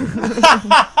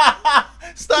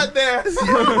 Start there.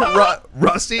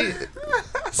 Rusty, the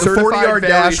Certified 40-yard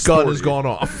very dash gun sporty. has gone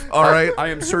off. All right, I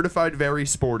am certified very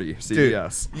sporty. dude.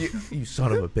 CBS. You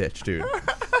son of a bitch, dude.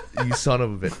 You son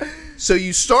of a bitch. So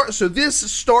you start. So this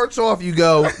starts off. You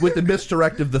go with the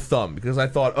misdirect of the thumb because I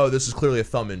thought, oh, this is clearly a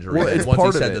thumb injury. Well, And it's once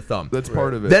part he of said it. the thumb. That's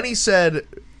part of it. Then he said,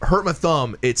 hurt my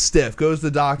thumb. It's stiff. Goes to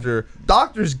the doctor.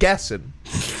 Doctor's guessing.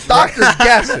 Doctor's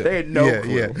guessing. They had no Yeah,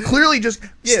 clue. yeah. Clearly, just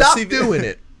Yeah, stop see- doing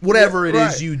it. Whatever it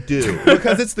right. is you do.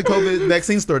 Because it's the COVID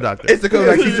vaccine store doctor. It's the COVID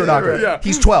vaccine store doctor. Yeah.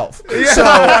 He's 12. So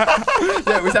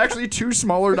Yeah, it was actually two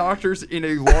smaller doctors in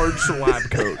a large lab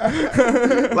coat.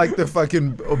 like the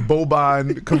fucking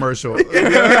Bobon commercial.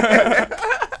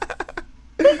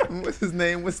 What's his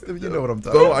name? You know what I'm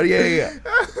talking Oh, about. yeah.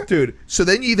 Dude, so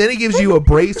then he gives you a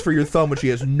brace for your thumb, which he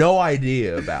has no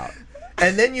idea about.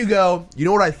 And then you go, you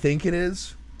know what I think it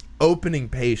is? Opening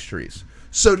pastries.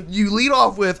 So you lead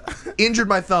off with, injured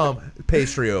my thumb,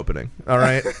 pastry opening. All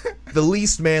right? The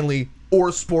least manly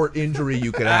or sport injury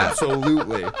you can have.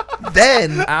 Absolutely.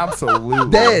 Then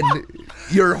Absolutely.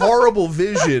 your horrible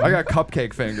vision. I got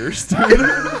cupcake fingers, dude.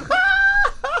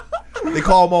 They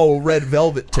call them all red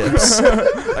velvet tips.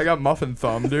 I got muffin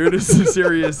thumb, dude. It's a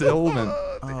serious ailment.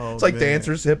 Oh, It's like man.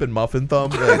 dancer's hip and muffin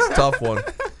thumb. Yeah, it's a tough one.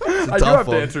 It's a I do tough have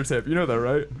one. dancer's hip. You know that,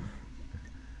 right?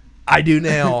 I do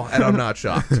now, and I'm not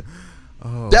shocked.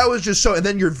 That was just so. And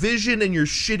then your vision and your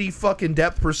shitty fucking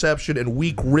depth perception and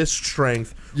weak wrist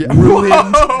strength ruined.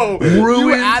 Whoa! You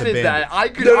ruined added the that. I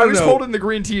could. No, no, I was no. holding the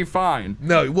green tea fine.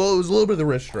 No, well, it was a little bit of the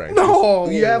wrist strength. No.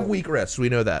 You have weak wrists. We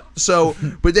know that. So,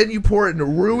 but then you pour it into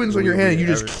ruins on your hand, and you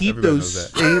just keep Everybody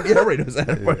those. knows Yeah, everybody knows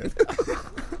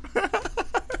that.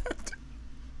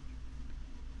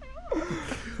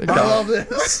 I love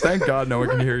this. Thank God no one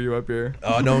can hear you up here.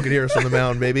 Oh, no one can hear us on the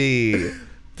mound, baby.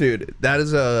 Dude, that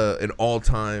is an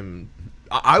all-time.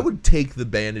 I would take the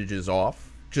bandages off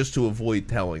just to avoid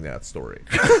telling that story.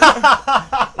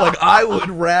 Like, I would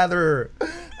rather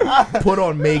put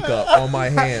on makeup on my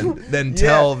hand than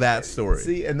tell that story.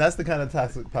 See, and that's the kind of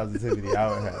toxic positivity I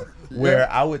would have,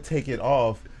 where I would take it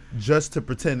off just to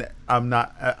pretend I'm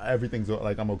not. Everything's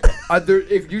like I'm okay.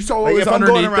 If you saw what Like, was if I'm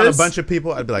underneath going around this, a bunch of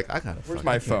people, I'd be like, I gotta. Where's fucking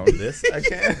my can't phone? do This I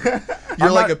can't. You're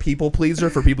I'm like not- a people pleaser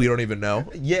for people you don't even know.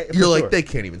 Yeah, for You're like, sure. they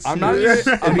can't even see I'm not. this.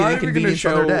 Even, It'd I'm be an not even going to inconvenience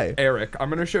on their show day. Eric. I'm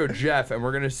going to show Jeff, and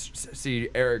we're going to see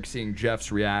Eric seeing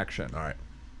Jeff's reaction. All right.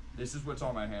 This is what's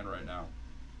on my hand right now.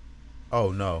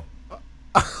 Oh no.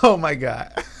 Oh my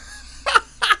god.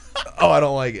 Oh, I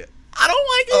don't like it. I don't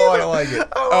like it. Oh, I don't like it.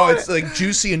 Oh, it's like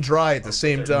juicy and dry at the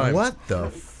same time. What the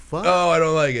fuck? Oh, I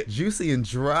don't like it. Juicy and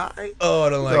dry? Oh, I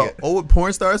don't like it. Old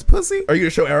porn star's pussy? Are you gonna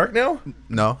show Eric now?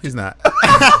 No, he's not.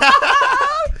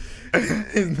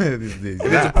 If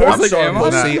it's a porn like, star am I?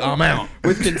 pussy, I'm out.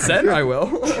 With consent, I will.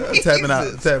 Tapping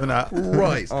out.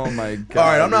 Christ. Oh my god. All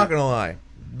right, I'm not gonna lie.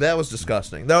 That was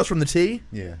disgusting. That was from the tea?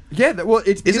 Yeah. Yeah, well,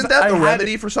 it's Isn't because that I the had-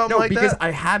 remedy for something no, like because that?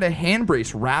 I had a hand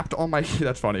brace wrapped on my.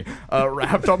 That's funny.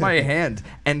 Wrapped on my hand,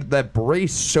 and that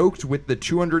brace soaked with the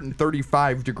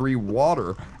 235-degree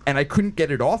water, and I couldn't get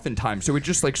it off in time, so it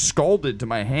just like scalded to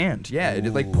my hand. Yeah, it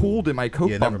like pooled in my coat.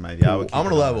 Yeah, bump never mind. Yeah, I pool. would keep I'm it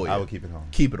gonna on. level you. I would keep it on.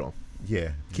 Keep it on.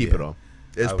 Yeah. Keep yeah. it on.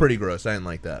 It's I pretty gross. I didn't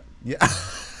like that. Yeah.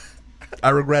 I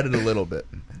regret it a little bit.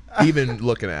 Even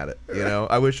looking at it, you know,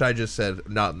 I wish I just said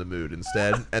not in the mood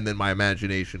instead, and then my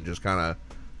imagination just kind of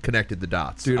connected the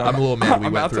dots. Dude, I'm a little mad we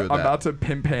I'm went about through to, I'm that. about to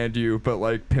pimp hand you, but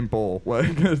like pimple, like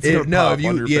it's It- gonna no, pop if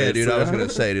on you, your yeah, face. dude, I was gonna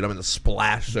say, dude, I'm in the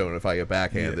splash zone if I get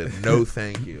backhanded. No,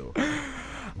 thank you. I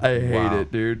hate Wow.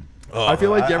 it, dude. I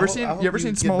feel like you ever I seen hope you ever you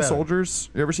seen get Small better. Soldiers?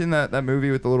 You ever seen that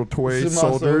movie with the little toy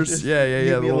Small soldiers? Yeah.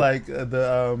 You mean little- like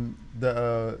the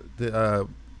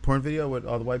porn video with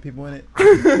all the white people in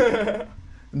it?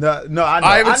 No, I know.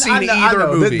 I haven't seen either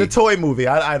movie. The toy movie.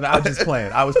 I was just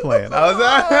playing. I was playing.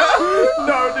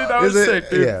 no, dude, that was sick,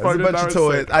 dude. Yeah, Fucking, it's a bunch that of was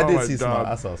toys. sick. I Oh did my see Small. God.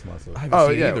 I saw Small Soldiers. I haven't Oh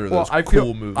seen yeah, either of well those I feel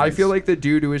cool movies. I feel like the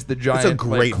dude who is the giant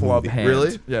great like, club movie. hand.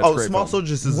 Really? Yeah, it's Oh, great Small film.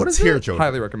 Soldiers is What a is it? tearjerker.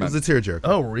 Highly recommend. It's a tearjerker.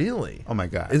 Oh, really? Oh my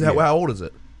god. Is that yeah. how old is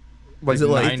it? Like Is it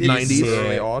like 90s, 90s?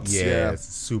 early aughts. Yeah, it's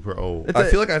super old. It's I a-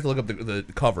 feel like I have to look up the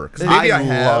cover because maybe I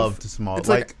have. loved Small. It's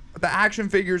like the action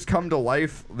figures come to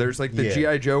life. There's like the Yeah.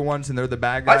 G.I. Joe ones, and they're the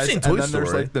bad I've guys. seen and Toy then there's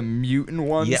Story. like the mutant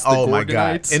ones. yeah. The Oh my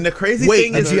god. Gorgonites. And the crazy Wait,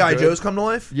 thing the is, G.I. good. Joes come to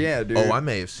life? Yeah, dude. Oh, I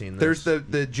may have seen this. There's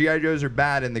the G.I. Joes are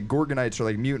bad, and the Gorgonites are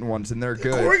like mutant ones, and they're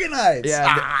good. Gorgonites.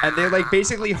 Yeah, and they like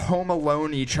basically Home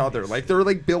Alone each other. Like they're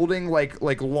like building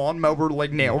like lawnmower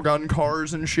like nail gun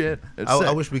cars and shit. It's I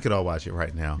sick. wish we could all watch it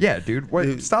right now. Yeah, dude.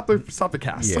 What? Stop the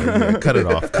cast. Yeah, cut it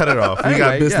off. Cut it off. We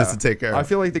got Anyway, business yeah. to take care of. I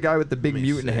feel like the guy with the big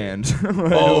mutant hand.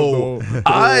 Oh,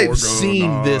 I've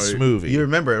seen this movie. You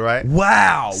remember it, right?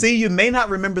 Wow. See, you may not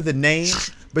remember the name,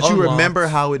 but you Unlocked. remember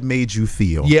how it made you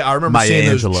feel. Yeah, I remember Maya seeing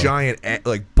Angelou. those giant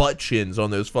like butt chins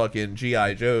on those fucking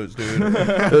GI Joes, dude.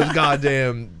 Those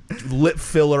goddamn lip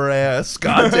filler ass,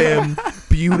 goddamn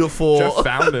beautiful Jeff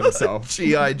found himself.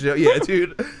 GI Joe. Yeah,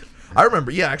 dude. I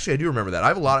remember. Yeah, actually, I do remember that. I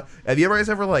have a lot of. Have you guys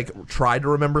ever like tried to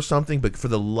remember something, but for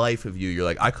the life of you, you're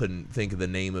like, I couldn't think of the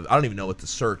name of. I don't even know what to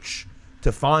search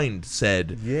to find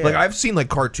said. Yeah. Like I've seen like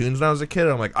cartoons when I was a kid.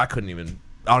 And I'm like, I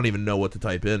don't even know what to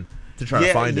type in to try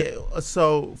to find it.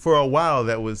 So for a while,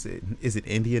 that was. Is it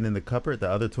Indian in the Cupboard? The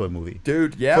other toy movie.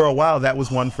 Dude, yeah. For a while, that was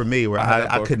one for me where have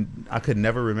that I book. could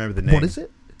never remember the name. What is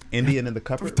it? Indian in the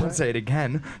Cupboard. Don't right? say it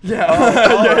again. Yeah.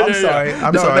 I'm sorry.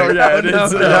 I'm No, sorry. no, yeah, it is.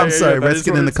 I'm sorry. that is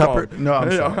Redskin what in the it's called. Cupboard. No,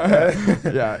 I'm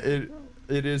sorry. Yeah,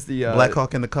 it is the Black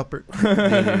Hawk in the Cupboard. in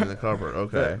the cover.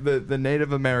 Okay. the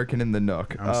Native American in the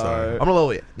Nook. I'm sorry. I'm gonna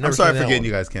lower you. I'm sorry for getting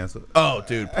you guys canceled. Oh,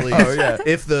 dude, please. Oh, yeah.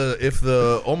 If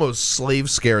the almost slave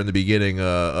scare in the beginning,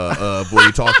 what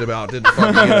you talked about didn't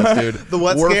fucking get us, dude. The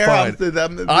what We're scare? fine.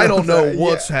 I don't know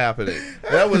what's happening.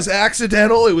 That was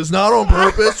accidental. It was not on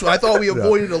purpose. I thought we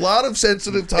avoided a lot of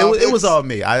sensitive topics. It was all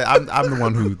me. I'm the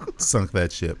one who sunk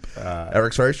that ship.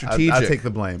 Eric's very strategic. I take the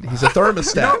blame. He's a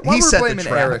thermostat. While He we're set the blaming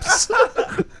traps.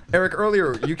 Eric,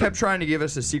 earlier you kept trying to give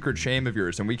us a secret shame of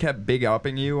yours, and we kept big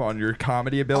upping you on your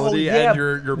comedy ability Oh, yeah. and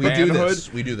your We do manhood.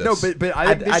 this. We do this. No, but I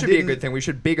think this I should be a didn't- good thing. We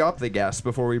should big up the guests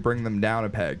before we bring them down a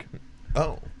peg.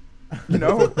 Oh. You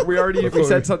know, we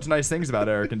said such nice things about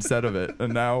Eric instead of it,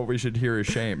 and now we should hear his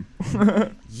shame.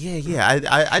 Yeah.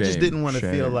 I just Shame, didn't want to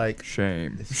shame, feel like.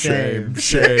 shame.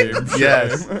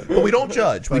 Yes. But we don't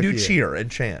judge. We Fuck do yeah. cheer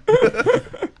and chant.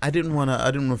 I didn't want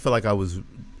to feel like I was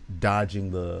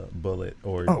dodging the bullet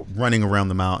or Oh. running around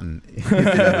the mountain.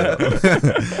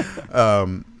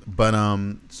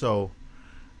 So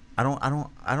I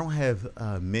don't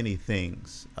have many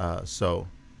things. So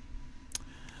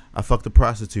I fucked a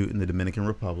prostitute in the Dominican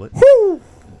Republic.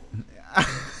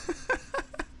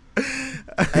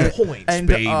 Points, And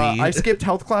baby. I skipped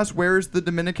health class. Where's the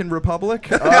Dominican Republic?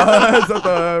 Is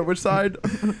that which side?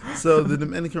 So the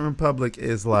Dominican Republic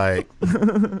is like.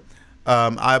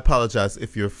 I apologize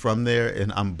if you're from there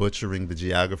and I'm butchering the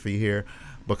geography here,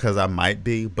 because I might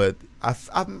be, but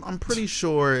I'm pretty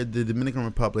sure the Dominican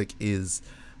Republic is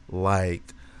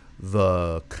like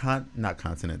the not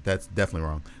continent. That's definitely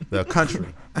wrong. The country.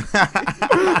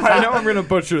 I know I'm gonna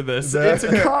butcher this. It's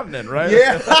a continent, right?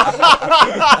 Yeah.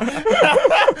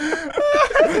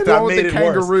 the I one with made the it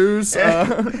kangaroos.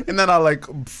 worse. And then I like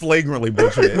flagrantly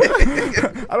butchered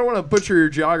it. I don't want to butcher your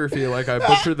geography like I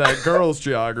butchered that girl's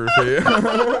geography.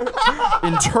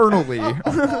 Internally.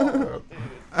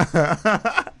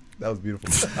 That was beautiful.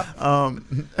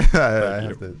 I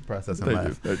have to process and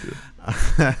laugh. Thank you.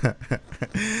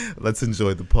 Let's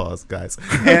enjoy the pause, guys.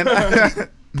 And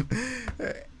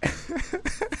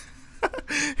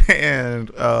and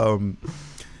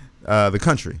the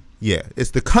country. Yeah,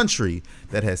 it's the country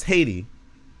that has Haiti.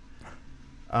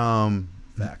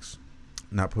 Facts.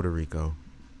 Not Puerto Rico,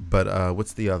 but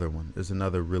what's the other one? There's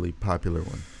another really popular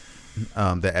one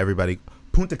that everybody.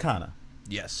 Punta Cana.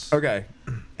 Yes. Okay.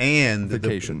 And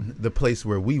Vacation. the place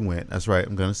where we went. That's right.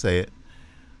 I'm gonna say it.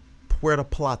 Puerto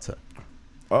Plata.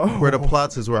 Oh. Puerto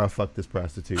Plata is where I fucked this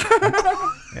prostitute.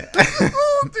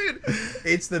 Oh, dude,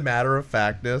 it's the matter of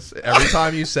factness. Every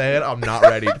time you say it, I'm not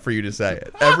ready for you to say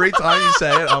it. Every time you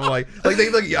say it, I'm like,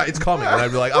 yeah, it's coming, and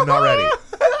I'd be like, I'm not ready.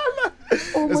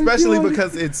 Especially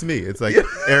because it's me. It's like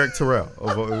Erik Terrell.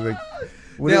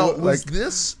 Now, was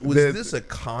this a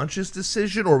conscious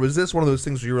decision, or was this one of those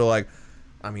things where you were like,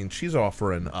 I mean, she's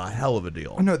offering a hell of a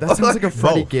deal? Oh, no, that sounds like a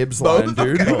Freddie Gibbs line,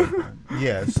 dude. Okay.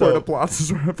 Yeah. Puerto So Plata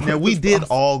is where I fucked now we this did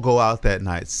prostitute. all go out that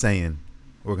night saying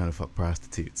we're gonna fuck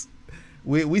prostitutes.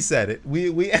 We said it. We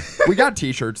We got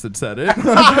T-shirts that said it.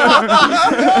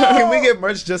 can we get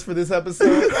merch just for this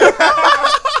episode?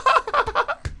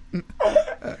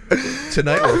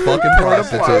 Tonight we're fucking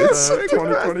prostitutes.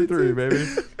 2023, baby.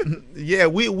 Yeah,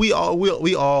 we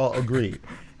all agreed,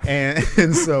 and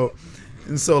so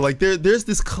like there's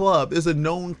this club. There's a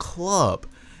known club.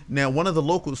 Now one of the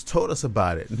locals told us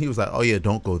about it, and he was like, "Oh yeah,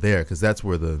 don't go there because that's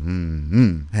where the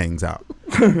hangs out.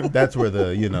 That's where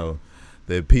the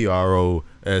the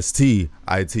PROSTITUTE.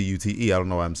 I don't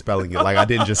know why I'm spelling it. Like I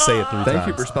didn't just say it 3 times. Thank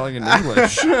you for spelling it in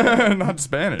English, not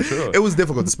Spanish. Ugh. It was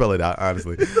difficult to spell it out,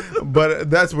 honestly, but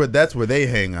that's where they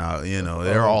hang out.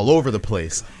 They're all over the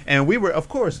place, and we were, of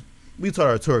course. We told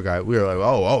our tour guide, we were like,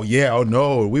 oh yeah, oh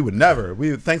no, we would never.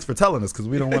 Thanks for telling us because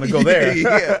we don't want to go there.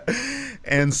 Yeah.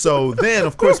 And so then,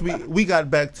 of course, we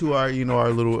got back to our our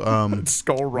little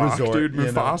Skull Rock, resort, dude.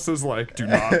 Mufasa's like, do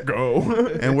not go.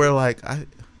 and we're like, I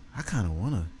kind of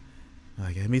want to.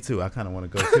 Like, yeah, me too. I kind of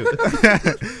want to go too.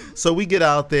 So we get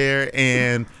out there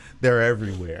and they're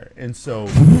everywhere, and so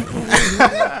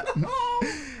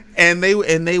and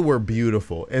they were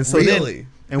beautiful, and so Really? then.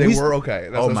 And They we were okay.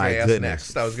 That's what I Oh was my gonna ask goodness!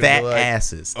 next. I was gonna Fat be like,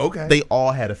 asses. okay. They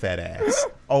all had a fat ass.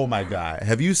 Oh my god!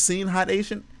 Have you seen hot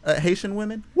Haitian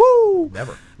women? Woo!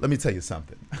 Never. Let me tell you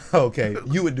something. Okay,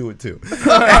 you would do it too.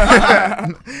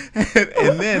 and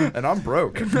then And I'm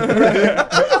broke.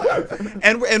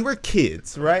 and we're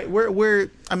kids, right? We're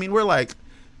like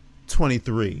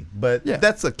 23, but Yeah.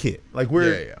 that's a kid. Like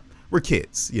we're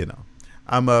kids,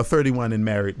 I'm 31 and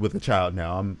married with a child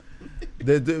now. I'm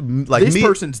like This me.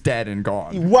 person's dead and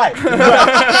gone. Right.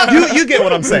 You get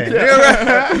what I'm saying.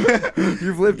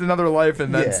 You've lived another life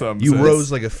and then Yeah. some. You sis.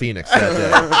 rose like a phoenix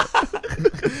that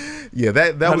day. Yeah,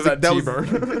 that How was did that was.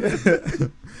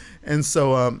 T-burn? And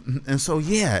so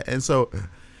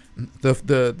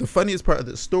the funniest part of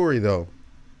the story though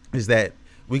is that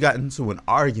we got into an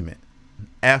argument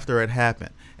after it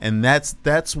happened, and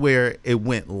that's where it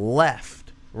went left.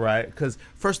 Right, because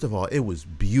first of all, it was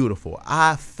beautiful.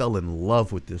 I fell in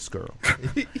love with this girl.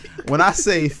 When I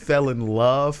say fell in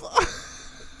love,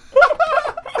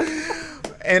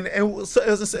 and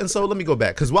so let me go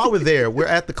back, because while we're there, we're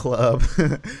at the club.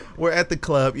 We're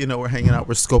hanging out,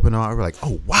 we're scoping out. We're like,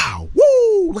 oh wow,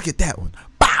 woo, look at that one.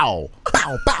 Bow,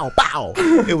 bow, bow, bow.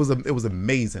 It was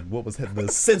amazing. What was the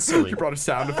sensory? You brought a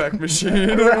sound effect machine.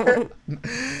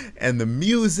 And the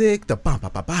music, the ba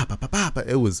ba ba ba ba ba ba.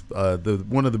 It was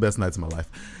one of the best nights of my life,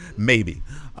 maybe,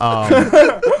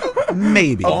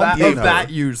 maybe Of that of used life.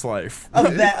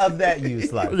 that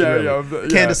used life. Yeah, really. yeah.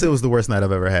 Candace, it was the worst night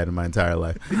I've ever had in my entire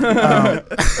life.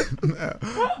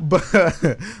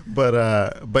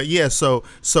 But yeah. So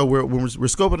we're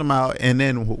scoping them out, and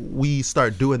then we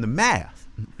start doing the math,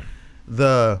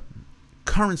 the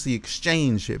currency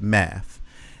exchange math,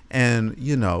 and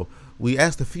we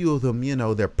asked a few of them,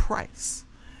 their price,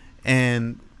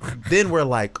 and then we're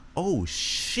like, oh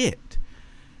shit,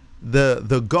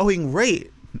 the going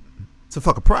rate to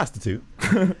fuck a prostitute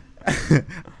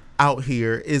out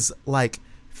here is like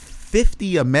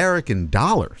 $50 American.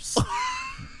 I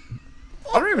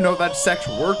don't even know if that's sex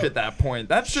work at that point.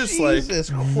 That's just Jesus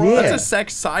Christ. that's a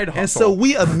sex side hustle. And so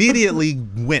we immediately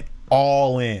went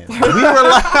all in. We were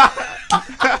like,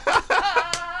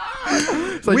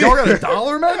 it's like, y'all got a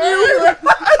dollar menu?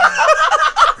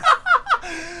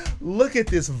 look at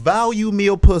this value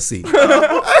meal pussy.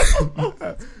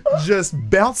 just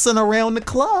bouncing around the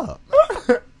club.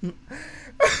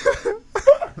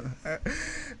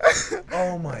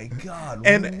 Oh my god!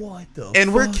 And what the?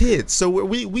 And fuck? we're kids, so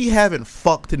we haven't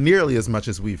fucked nearly as much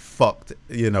as we've fucked,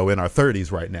 in our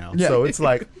 30s right now. Yeah. So it's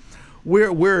like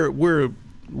we're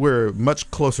much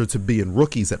closer to being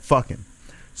rookies at fucking.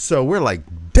 So we're like,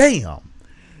 damn,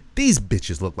 these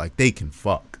bitches look like they can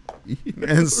fuck.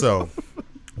 And so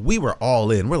we were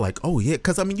all in. We're like, oh yeah,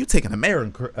 because you take an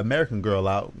American girl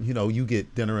out, you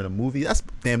get dinner and a movie. That's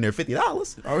damn near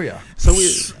 $50. Oh yeah. So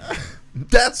we.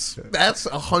 That's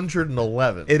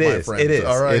 111. It my is. friends, It is.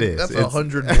 All right. It is. That's It's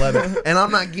 111, and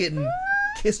I'm not getting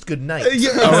kissed goodnight. Yeah,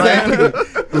 all right?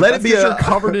 exactly. Let it be You're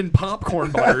covered in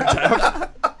popcorn butter, Jeff.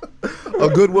 a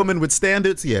good woman with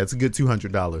standards. Yeah, it's a good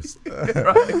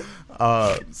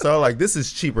 $200. So like this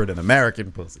is cheaper than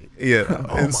American pussy. Yeah.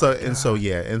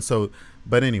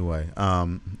 But anyway,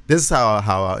 this is how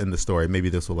I'll end the story. Maybe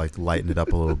this will like lighten it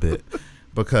up a little bit,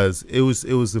 because it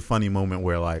was a funny moment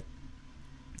where like.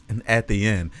 And at the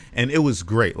end, and it was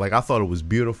great. Like I thought it was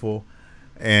beautiful,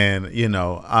 and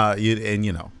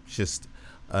just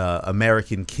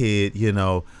American kid,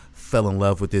 fell in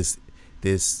love with this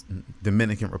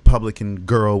Dominican Republican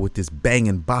girl with this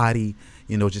banging body,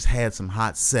 just had some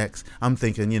hot sex. I'm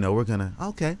thinking, we're gonna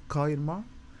call you tomorrow.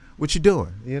 What you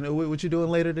doing? What you doing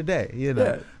later today?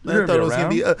 Yeah, I thought it was gonna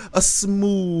be a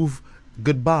smooth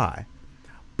goodbye,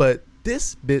 but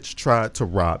this bitch tried to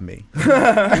rob me.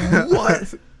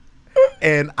 What?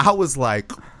 And I was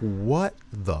like, what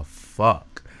the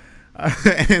fuck?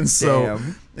 And so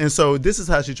this is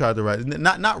how she tried to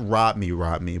not rob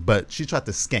me, but she tried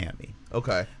to scam me.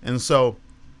 Okay. And so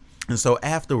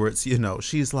afterwards,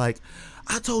 she's like,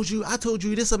 I told you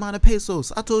this amount of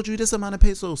pesos. I told you this amount of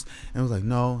pesos. And I was like,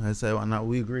 no. I said, well, no,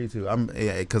 we agreed to.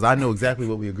 Because I know exactly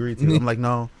what we agreed to. I'm like,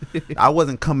 no, I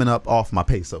wasn't coming up off my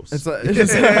pesos. It's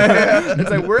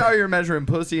like where are you measuring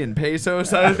pussy in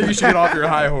pesos? I think you should get off your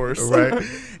high horse. Right.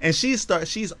 And she's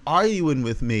arguing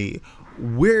with me.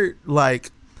 We're like,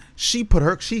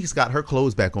 she's got her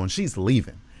clothes back on. She's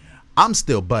leaving. I'm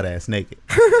still butt ass naked.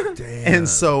 Damn. And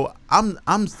so I'm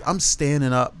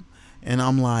standing up. And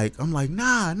I'm like,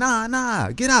 nah,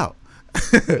 get out.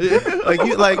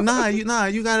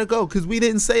 You gotta go, because I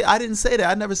didn't say that.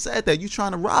 I never said that. You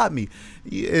trying to rob me.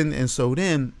 And so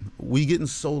then we getting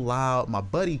so loud. My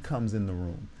buddy comes in the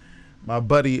room. My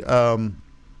buddy,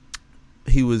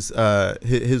 he was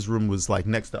his room was like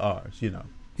next to ours.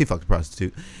 He fucked a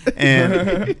prostitute,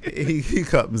 and he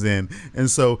comes in, and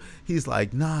so he's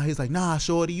like, nah,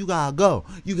 shorty, you gotta go.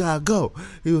 He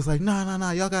was like,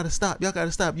 nah, y'all gotta stop, you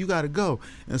gotta go.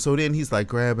 And so then he's like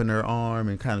grabbing her arm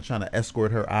and kind of trying to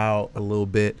escort her out a little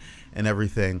bit and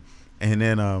everything, and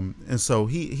then and so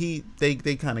they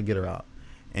kind of get her out,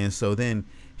 and so then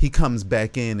he comes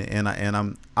back in, and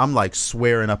I'm like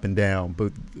swearing up and down,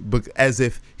 but as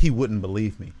if he wouldn't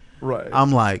believe me. Right.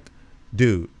 I'm like,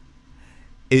 dude.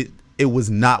 It was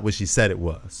not what she said it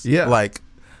was. Yeah. Like,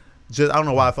 just I don't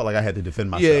know why I felt like I had to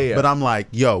defend myself. Yeah. But I'm like,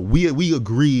 yo, we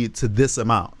agreed to this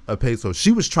amount of pesos.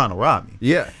 She was trying to rob me.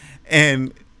 Yeah.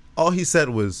 And all he said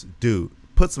was, dude,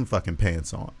 put some fucking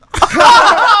pants on.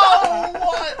 Oh,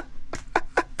 what?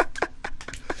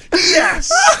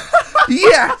 Yes.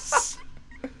 Yes.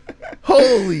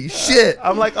 Holy shit.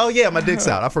 I'm like, oh yeah, my dick's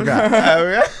out. I forgot.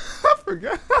 I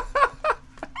forgot.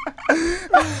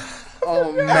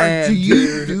 Oh man, do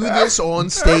you do this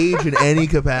on stage in any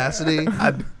capacity?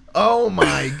 Oh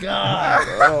my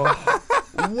god!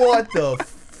 What the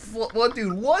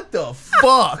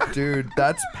fuck, dude?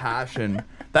 That's passion.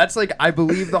 That's like, I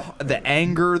believe the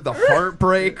anger, the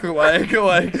heartbreak, like.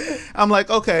 I'm like,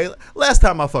 okay, last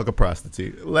time I fuck a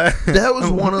prostitute. That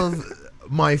was one of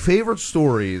my favorite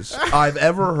stories I've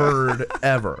ever heard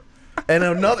ever. And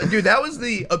another, dude, that was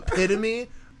the epitome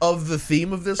of the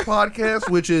theme of this podcast,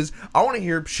 which is I want to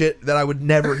hear shit that I would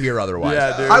never hear otherwise.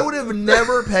 Yeah, dude. I would have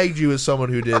never pegged you as someone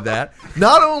who did that.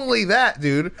 Not only that,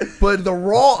 dude, but the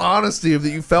raw honesty of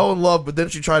that you fell in love, but then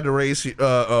she tried to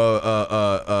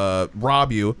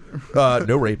rob you.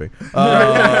 No raping.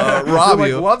 Rob like,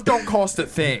 you. love don't cost a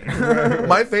thing.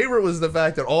 My favorite was the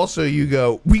fact that also we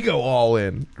go all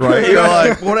in, right? You're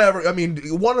like, whatever. I mean,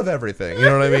 one of everything. You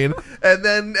know what I mean? And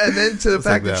then to the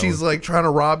fact that she's like trying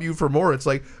to rob you for more. It's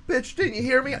like, bitch, didn't you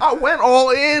hear me? I went all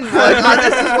in. Like,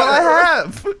 this is what I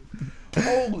have.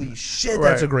 Holy shit,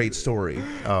 that's a great story.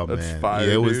 Oh That's man, fire,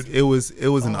 yeah, dude. it was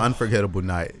an unforgettable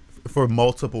night for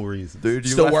multiple reasons. Dude,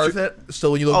 you Still left worth it?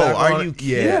 Still, when you look back are on you it?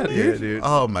 kidding? Yeah, dude.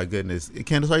 Oh my goodness,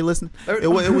 Candace, are you listening? It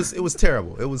was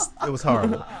terrible. It was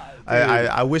horrible.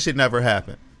 I wish it never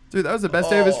happened. Dude, that was the best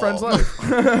day of his friend's life.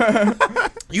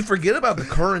 You forget about the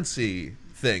currency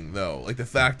thing, though. Like the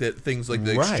fact that things like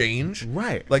the Right, exchange,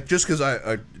 right. Like just because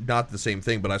I not the same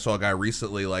thing, but I saw a guy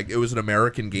recently. Like it was an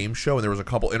American game show, and there was a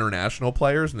couple international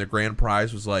players, and the grand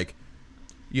prize was like,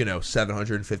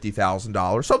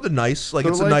 $750,000, something nice. Like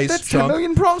They're it's like, a nice that's chunk. 10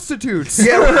 million prostitutes.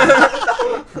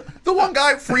 Yeah. The one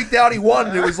guy freaked out. He won,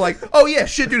 and it was like, oh yeah,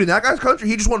 shit, dude. In that guy's country,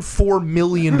 he just won $4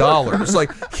 million.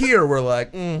 Like here, we're like,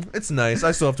 it's nice.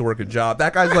 I still have to work a job.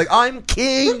 That guy's like, I'm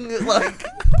king. Like,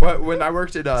 But when I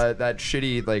worked at that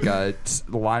shitty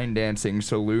line dancing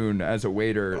saloon as a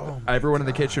waiter, everyone in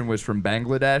the kitchen was from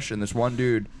Bangladesh, and this one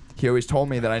dude, he always told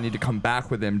me that I need to come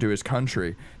back with him to his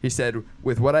country. He said,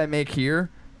 with what I make here,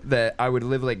 that I would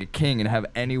live like a king and have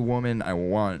any woman I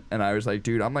want. And I was like,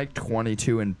 dude, I'm like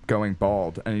 22 and going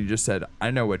bald. And he just said,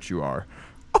 I know what you are.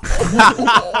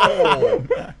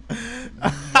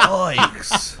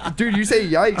 yikes. Dude, you say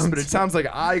yikes, but it sounds like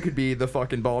I could be the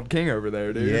fucking bald king over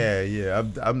there, dude. Yeah.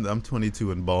 I'm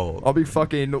 22 and bald. I'll be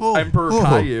fucking Emperor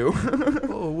Caillou.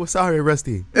 Oh, well, sorry,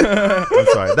 Rusty. I'm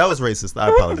sorry. That was racist. I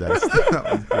apologize. That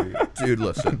was pretty- Dude,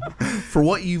 listen. For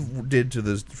what you did to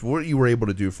this, for what you were able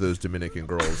to do for those Dominican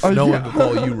girls, no one can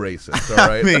call you racist. All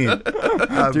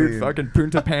right. Dude, fucking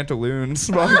Punta Pantaloons.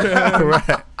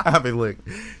 Right. I mean, look,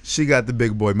 she got the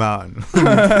big boy mountain.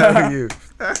 I'm telling you.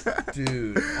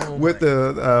 Dude. With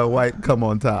the white come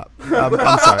on top. I'm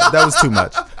sorry. That was too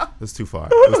much. It was too far.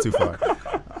 It was too far.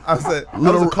 I said,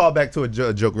 little callback to a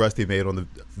joke Rusty made on the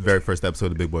very first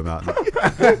episode of Big Boy Mountain. Yep,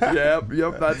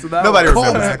 that's that. Nobody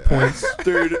one. remembers points.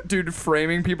 Dude,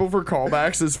 framing people for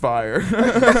callbacks is fire.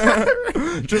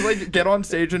 Just like get on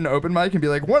stage in an open mic and be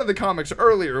like, one of the comics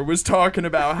earlier was talking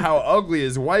about how ugly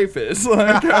his wife is.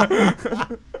 Like,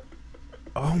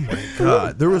 Oh my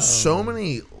god, there was so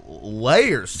many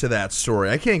layers to that story.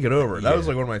 I can't get over it. That was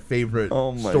like one of my favorite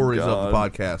stories of the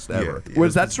podcast ever. Yeah,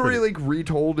 was that story like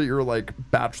retold at your like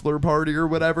bachelor party or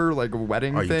whatever, like a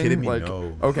wedding Are you thing? kidding me? Like,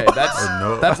 No. okay, that's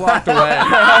No. that's locked away.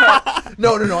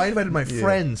 No. I invited my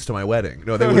friends to my wedding.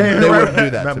 No, they wouldn't do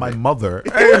that Not to my me. mother.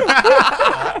 Man,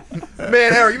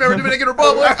 Eric, you remember Dominican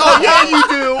Republic? Oh yeah, you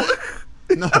do.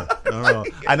 No.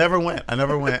 I never went.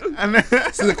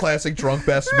 This is the classic drunk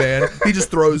best man. He just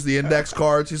throws the index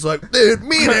cards. He's like, dude,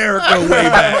 me and Eric go way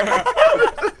back.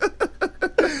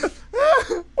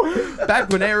 Back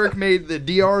when Erik made the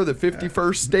DR the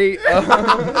 51st state.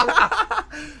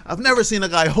 I've never seen a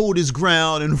guy hold his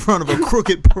ground in front of a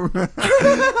crooked.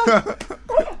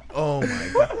 Oh my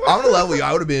god! I'm gonna level you.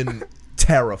 I would have been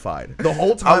terrified the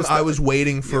whole time. I was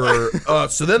waiting for.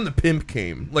 So then the pimp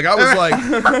came. Like I was like,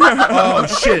 oh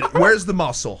shit, where's the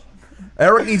muscle?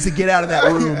 Erik needs to get out of that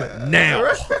room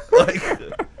now. Like,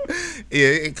 Yeah,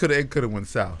 it could have went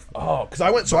south. oh, because I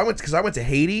went to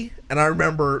Haiti, and I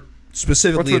remember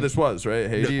specifically. That's where this was, right?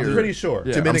 Haiti? I'm or- pretty sure.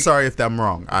 Yeah. I'm sorry if I'm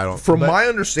wrong. I don't. From my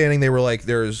understanding, they were like,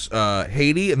 there's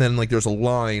Haiti, and then like there's a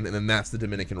line, and then that's the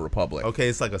Dominican Republic. Okay,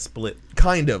 it's like a split.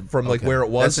 Kind of from like Okay. where it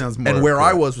was, That sounds more and where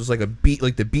I correct. was like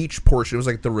like the beach portion. It was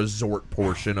like the resort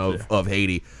portion of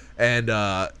Haiti, and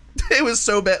it was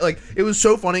so bad. Like it was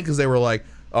so funny because they were like,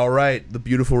 "All right, the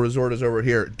beautiful resort is over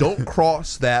here. Don't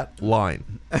cross that line."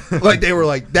 Like they were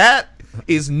like, "That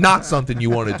is not something you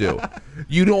want to do.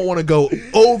 You don't want to go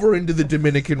over into the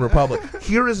Dominican Republic.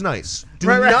 Here is nice. Do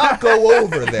not go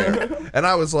over there." And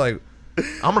I was like,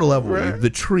 I'm gonna level with you. The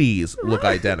trees look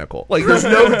identical. Like there's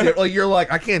no like you're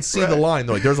like I can't see the line.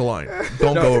 They're like there's a line.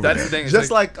 Don't go over that's there. the thing. Just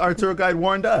like our tour guide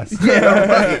warned us.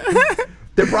 Yeah, right.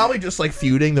 They're probably just like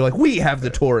feuding. They're like, we have the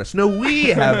tourists. No, we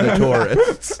have the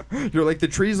tourists. You're like, the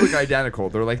trees look identical.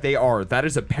 They're like, they are. That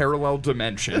is a parallel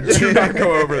dimension. Do not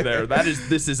go over there.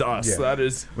 This is us. Yeah. That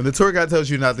is. When the tour guide tells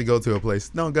you not to go to a place,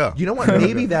 don't go. You know what?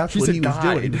 Maybe that's He's what a he was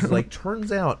doing. guide. He was like,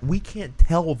 turns out we can't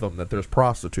tell them that there's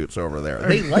prostitutes over there.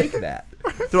 They like that.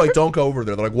 They're like, don't go over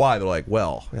there. They're like, why? They're like,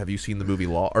 well, have you seen the movie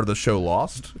or the show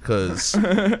Lost? Because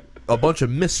a bunch of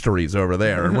mysteries over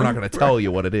there, and we're not going to tell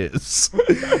you what it is.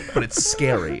 But it's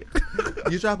scary.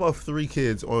 You drop off 3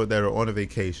 kids that are on a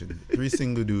vacation, 3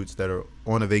 single dudes that are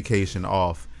on a vacation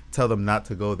off. Tell them not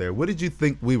to go there. What did you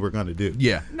think we were gonna do?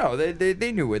 Yeah. No,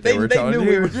 they knew what they were they telling knew you.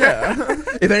 we were- Yeah.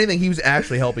 If anything, he was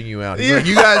actually helping you out. He's like,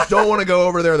 you guys don't want to go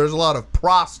over there. There's a lot of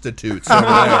prostitutes over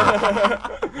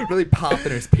there. Really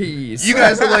popping his peas. You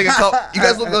guys look like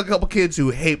a couple kids who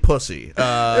hate pussy.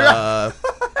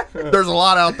 There's a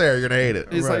lot out there. You're gonna hate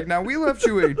it. He's like, now we left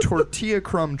you a tortilla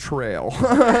crumb trail.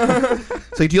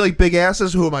 It's like, do you like big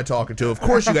asses? Who am I talking to? Of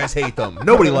course you guys hate them.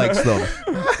 Nobody likes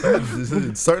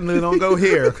them. Certainly don't go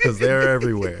here because they're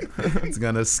everywhere. It's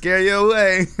gonna scare you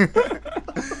away.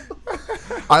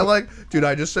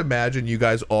 I just imagine you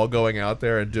guys all going out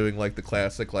there and doing like the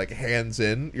classic like hands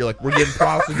in. You're like, we're getting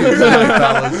prostitutes tonight,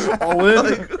 fellas. All in.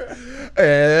 Like,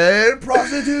 And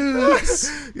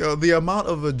prostitutes. Yo, the amount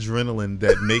of adrenaline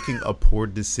that making a poor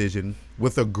decision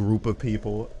with a group of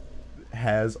people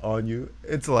has on you,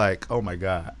 it's like, oh my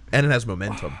god. And it has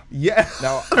momentum. Yeah.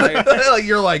 Now, Like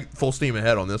you're like full steam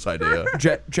ahead on this idea.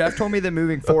 Jeff told me that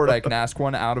moving forward, I can ask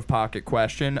one out of pocket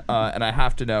question, and I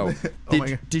have to know: Oh my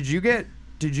God. Did you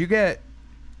get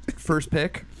first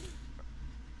pick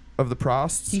of the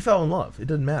prosts? He fell in love. It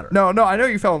didn't matter. No, I know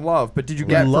you fell in love, but did you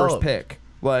get Love. first pick?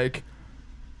 Like,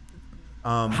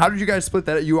 how did you guys split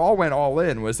that? You all went all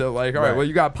in. Was it like, all right, Right. well,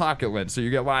 you got pocket lint, so you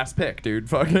get last pick, dude.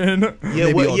 Fucking. Yeah,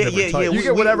 Maybe well, all yeah, different yeah, types. yeah. You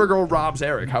get whatever girl robs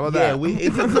Erik. How about Yeah,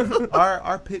 that?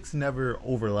 our picks never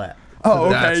overlap. Oh,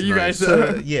 okay. That's You nice. guys.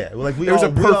 So, yeah, like we It was all,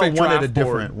 a we all perfect wanted a draft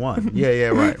different board. one. Yeah,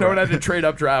 right. No one right. had to trade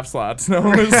up draft slots. No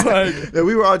one was like. Yeah,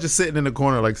 we were all just sitting in the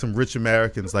corner like some rich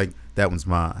Americans. Like that one's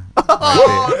mine.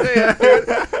 Oh, man,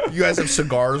 dude. You guys have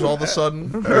cigars all of a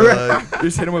sudden?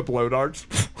 Just hit him with blow darts.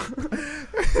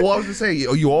 Well, I was gonna say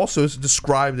you also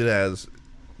described it as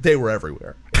they were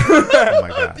everywhere. Oh my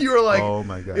god. You were like, oh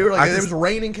my god. You were like, I it just- was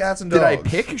raining cats and dogs. Did I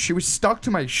pick? She was stuck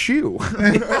to my shoe.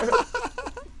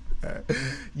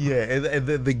 Yeah, and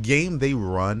the game they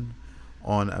run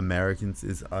on Americans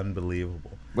is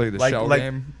unbelievable. Like the shell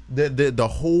game? The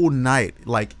whole night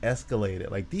like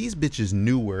escalated. Like these bitches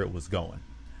knew where it was going.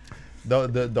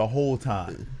 The whole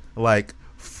time. Like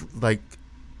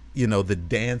you know, the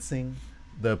dancing,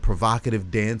 the provocative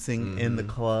dancing in the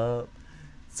club,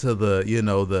 to the, you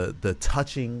know, the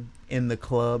touching in the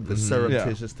club, the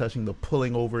surreptitious touching, the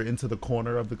pulling over into the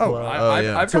corner of the club.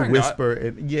 I've to gotten whisper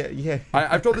and yeah.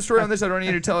 I've told the story on this. I don't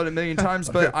need to tell it a million times,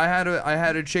 but I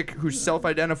had a chick who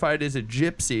self-identified as a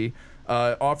gypsy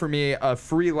offer me a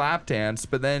free lap dance,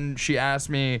 but then she asked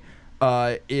me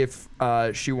if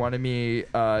she wanted me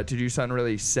to do something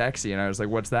really sexy, and I was like,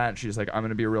 "What's that?" And she's like, "I'm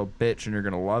gonna be a real bitch, and you're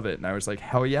gonna love it." And I was like,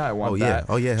 "Hell yeah, I want that."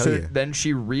 Oh yeah, hell so yeah. then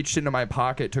she reached into my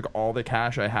pocket, took all the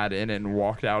cash I had in it, and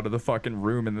walked out of the fucking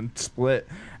room, and then split.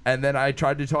 And then I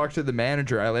tried to talk to the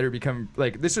manager. I later become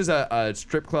like, this was a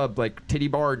strip club, like titty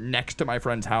bar next to my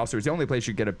friend's house. It was the only place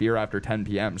you'd get a beer after 10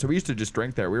 p.m. So we used to just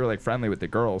drink there. We were like friendly with the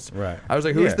girls. Right. I was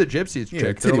like, "Who's Yeah. the gypsy chick?" Yeah,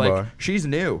 They're titty like, bar. "She's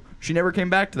new. She never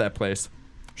came back to that place."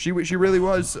 She really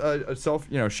was a self.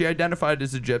 You know, she identified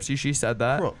as a gypsy. She said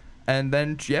that. Crook. And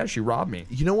then yeah, she robbed me.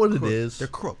 You know what it is? They're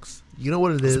crooks. You know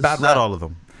what it is? bad Not all of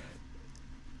them.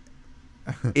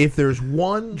 If there's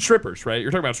one, Strippers, right?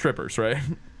 You're talking about strippers, right?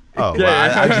 Oh, Yeah, well,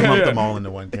 yeah, I just lumped yeah. them all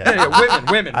into one Yeah,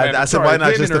 category. women. I said, Sorry, why not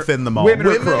women just are- defend them all? Women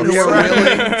are women crooks. who are Right.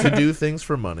 willing to do things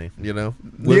for money, you know,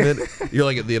 women. You're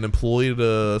like an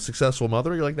employed, successful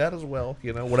mother. You're like that as well,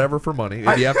 you know, whatever for money.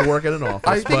 If you have to work at an office,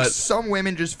 I think but some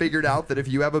women just figured out that if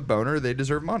you have a boner, they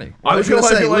deserve money. I was gonna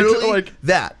say like, literally like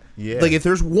that. Yeah. Like if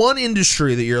there's one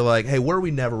industry that you're like, hey, what are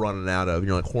we never running out of? And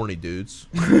you're like horny dudes,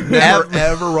 never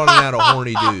ever running out of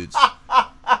horny dudes.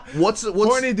 What's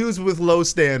Horny dudes with low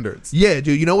standards. Yeah,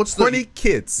 dude. You know what's the Horny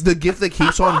kids. the gift that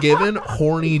keeps on giving?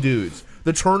 Horny dudes.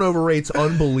 The turnover rate's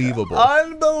unbelievable.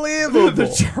 Unbelievable. the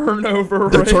turnover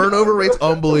The rate. turnover rate's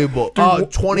unbelievable.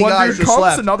 20 one guys dude just comes,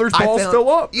 left. another's I balls found- fill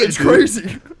up. Yeah, It's dude.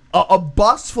 crazy. A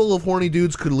bus full of horny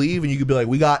dudes could leave, and you could be like,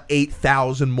 "We got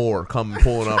 8,000 more coming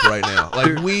pulling up right now.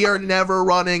 Like we are never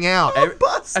running out."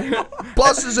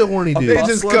 Buses of horny They dudes.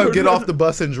 just come get off the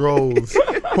bus in droves.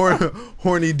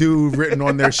 Horny dude written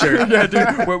on their shirt. Yeah,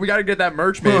 dude. Well, we got to get that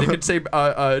merch made. It could say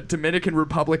Dominican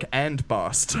Republic and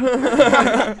bust.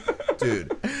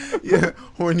 Dude. Yeah,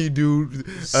 horny dude.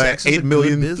 Sex is a 8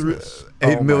 million, good business.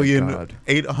 8 Oh my million, God.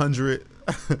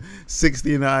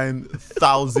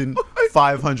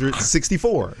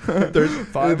 869,564.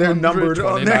 They're numbered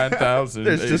on there. 529,000.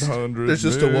 There's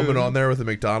just a woman on there with a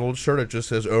McDonald's shirt. It just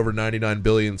says over 99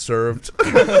 billion served.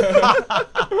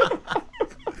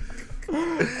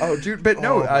 Oh, dude, but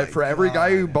no. Oh my For every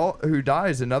guy God. who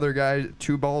dies, another guy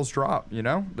 2 balls drop. You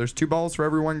know, there's 2 balls for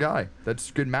every one guy.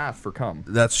 That's good math for cum.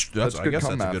 That's That's I good guess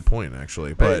cum that's a math. good point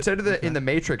actually. But But instead of in the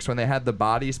Matrix, when they had the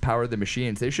bodies power the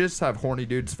machines, they should just have horny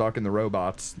dudes fucking the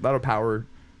robots. That'll power.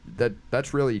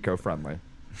 That's really eco-friendly.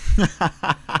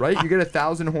 Right? You get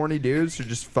 1,000 horny dudes to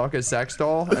just fuck a sex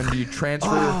doll, and you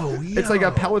transfer. It's like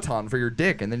a Peloton for your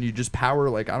dick, and then you just power,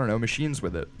 like, I don't know, machines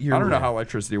with it. You're I don't know right. how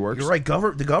electricity works. you're right.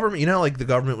 The government, you know, like the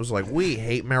government was like, we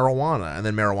hate marijuana, and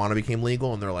then marijuana became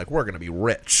legal, and they're like, we're gonna be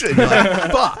rich. And you're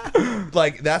like, fuck.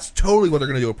 Like that's totally what they're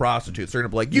gonna do with prostitutes. They're gonna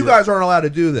be like, you guys aren't allowed to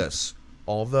do this.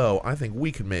 Although I think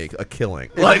we can make a killing.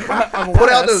 Like put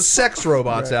out those sex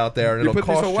robots out there, and You it'll put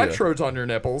these cost you. electrodes on your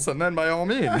nipples, and then by all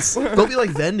means. They'll be like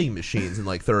vending machines in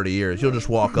like 30 years. You'll just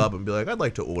walk up and be like, I'd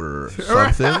like to order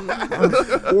something.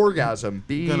 Orgasm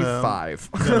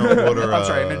B5. Gonna order I'm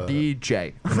sorry, I meant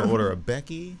DJ. gonna order a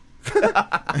Becky.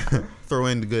 Throw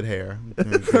in the good hair.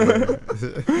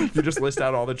 You just list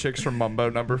out all the chicks from Mumbo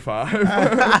number 5.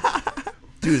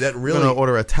 Dude, that really. I'm gonna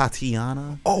order a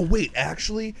Tatiana. Oh wait,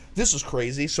 actually, this is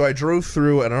crazy. So I drove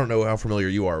through, and I don't know how familiar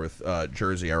you are with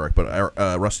Jersey, Eric, but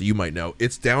Rusty, you might know.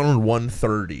 It's down on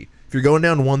 130. If you're going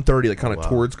down 130, like kind of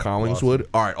towards Collingswood,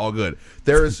 all right, all good.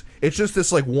 It's just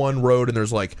this like one road, and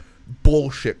there's like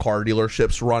bullshit car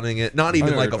dealerships running it. Not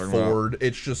even like a Ford.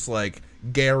 It's just like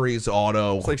Gary's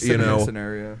Auto. It's like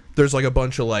scenario. There's like a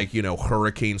bunch of like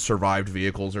hurricane survived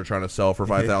vehicles they're trying to sell for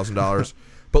 $5,000,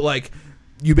 but like.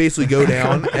 You basically go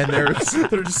down and they're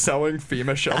just selling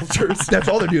FEMA shelters. That's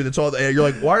all they do. That's all. You're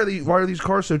like, why are these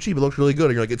cars so cheap? It looks really good.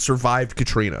 And you're like, it survived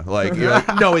Katrina. Like, you're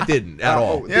like, no, it didn't at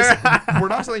all. We're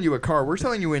not selling you a car. We're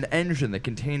selling you an engine that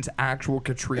contains actual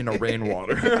Katrina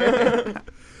rainwater.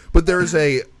 But there's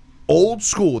a old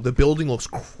school. The building looks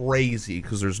crazy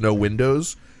because there's no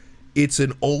windows. It's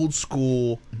an old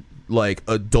school, like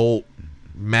adult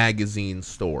magazine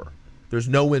store. There's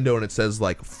no window, and it says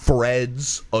like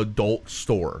Fred's Adult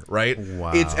Store, right?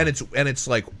 Wow. It's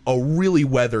like a really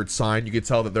weathered sign. You can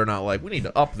tell that they're not like, we need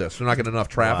to up this. We're not getting enough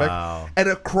traffic. Wow. And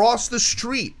across the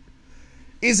street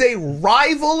is a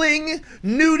rivaling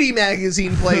nudie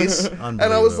magazine place. And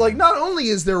I was like, not only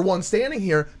is there one standing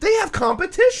here, they have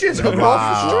competition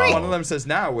across the street. One of them says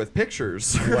now with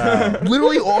pictures. Wow.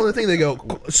 Literally all the thing they go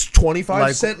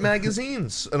 25-cent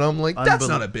magazines, and I'm like, that's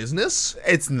not a business.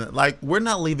 It's like we're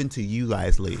not leaving till you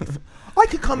guys leave. I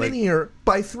could come in here,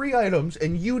 buy 3 items,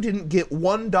 and you didn't get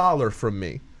 $1 from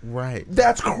me. Right.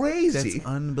 That's crazy. That's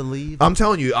unbelievable. I'm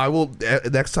telling you, I will.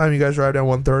 Next time you guys drive down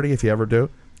 130, if you ever do,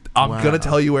 I'm gonna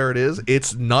tell you where it is.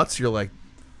 It's nuts. You're like,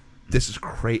 this is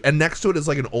crazy. And next to it is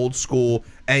like an old school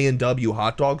A&W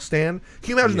hot dog stand. Can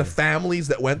you imagine the families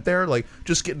that went there, like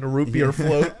just getting a root beer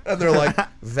float, and they're like,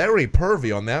 very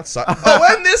pervy on that side. Oh,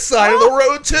 and this side of the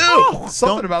road too.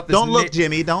 Something about this. Don't look,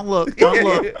 Jimmy. Don't look. Don't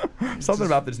look. Something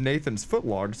about this Nathan's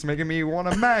Footlong's making me want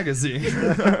a magazine.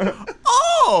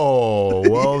 Oh,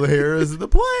 well, here's the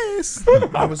place.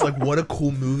 I was like, what a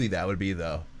cool movie that would be,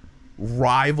 though.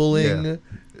 Rivaling,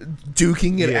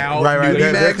 duking it out. Right.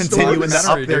 They're continuing to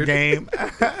up their dude. game.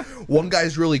 One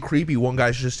guy's really creepy. One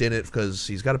guy's just in it because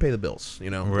he's got to pay the bills.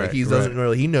 Right, like he doesn't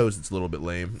really. He knows it's a little bit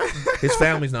lame. His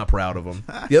family's not proud of him.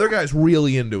 The other guy's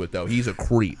really into it though. He's a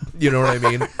creep. You know what I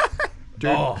mean?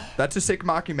 Dude, that's a sick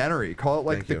mockumentary. Call it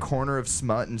like Thank the you. Corner of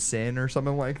Smut and Sin or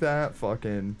something like that.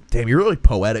 Fucking. Damn, you're really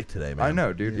poetic today, man. I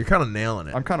know, dude. You're kind of nailing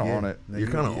it. I'm kind of on it.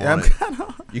 You're kind of Yeah, on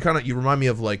I'm it. You remind me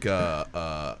of like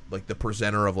the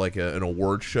presenter of like an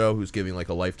award show who's giving like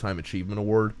a lifetime achievement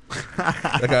award.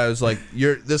 That guy was like,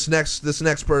 "You're this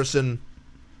next person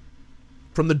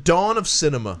from the dawn of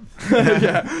cinema."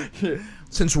 Yeah.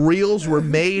 Since reels were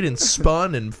made and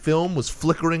spun and film was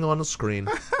flickering on the screen.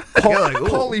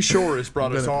 Pauly Shore has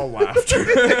brought us all laughter.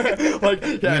 Like,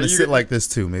 I'm gonna sit like this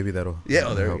too. Maybe that'll.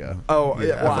 Yeah, there we go. Oh,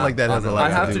 yeah. I feel like that has a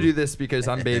lot. I have to do this because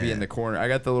I'm baby in the corner. I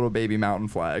got the little baby mountain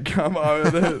flag.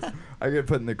 I get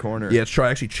put in the corner. Yeah,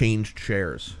 try actually change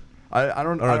chairs. I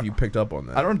don't know if you picked up on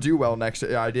that. I don't do well next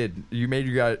to. Yeah, I did. You made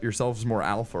yourselves more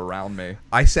alpha around me.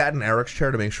 I sat in Eric's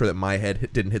chair to make sure that my head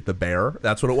didn't hit the bear.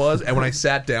 That's what it was. And when I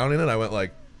sat down in it, I went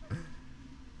like,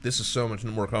 this is so much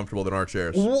more comfortable than our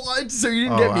chairs. What? So you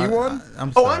didn't get me one?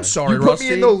 I'm sorry. I'm sorry, You put Rusty.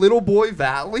 me in the little boy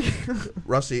valley?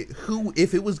 Rusty,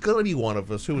 if it was going to be one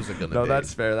of us, who was it going to be? No,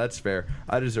 that's fair. That's fair.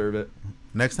 I deserve it.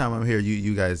 Next time I'm here,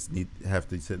 you guys have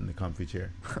to sit in the comfy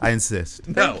chair. I insist.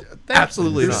 No,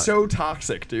 absolutely You're not. so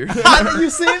toxic, dude. You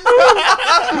see me?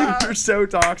 You're so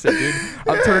toxic, dude.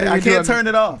 I'm turning I into can't turn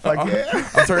it off. I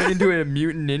can't. I'm turning into a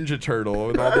mutant ninja turtle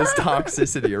with all this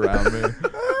toxicity around me.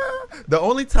 The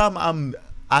only time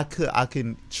I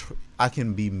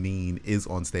can be mean is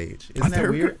on stage. Isn't that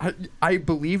weird? I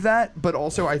believe that, but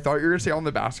also I thought you were gonna say on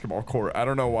the basketball court. I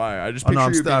don't know why. I just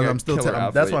picture you being a killer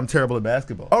athlete. That's why I'm terrible at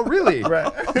basketball. Oh really? Right.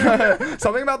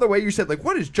 Something about the way you said like,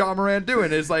 "What is John Moran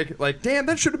doing?" is like, damn,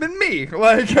 that should have been me.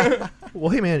 Like, Well,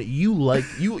 hey man, you like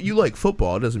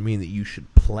football. It doesn't mean that you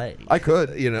should play. I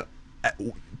could. You know.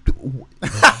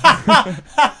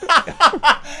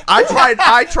 I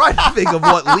tried to think of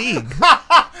what league.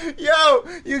 Yo,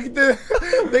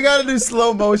 they gotta do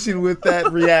slow motion with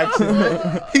that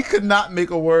reaction. He could not make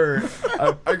a word.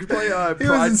 I could play He pride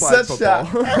was in flag such football.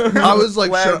 shock. I was like,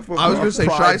 Flag I was football. gonna say,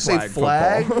 should I Pride say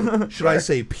flag flag? Should I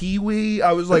say pee-wee?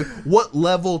 I was like, what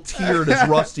level tier does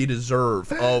Rusty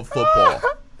deserve of football?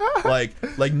 Like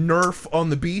Nerf on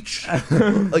the beach?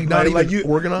 Like not even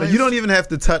organized? Like you don't even have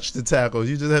to touch the tackles.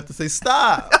 You just have to say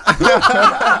stop.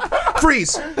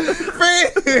 Freeze.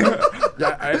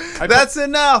 Yeah, That's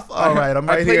enough. All right, I'm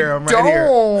right here. I'm right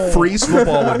here. Freeze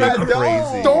football would be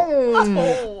crazy.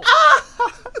 Don't.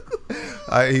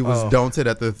 He was daunted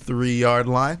at the 3-yard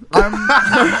line.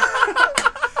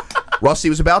 Rusty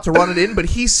was about to run it in, but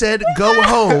he said, "Go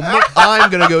home. I'm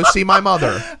gonna go see my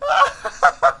mother."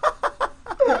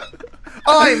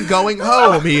 I'm going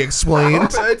home, he explained.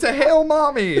 It's a hail,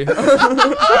 mommy.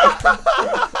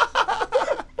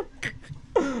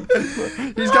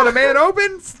 He's got a man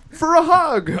open for a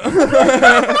hug.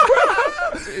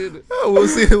 Dude.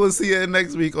 We'll see you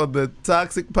next week on the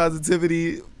Toxic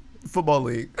Positivity Football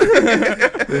League,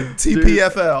 the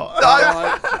TPFL.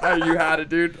 You had it,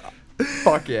 dude.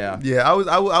 Fuck yeah. Yeah, I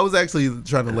was actually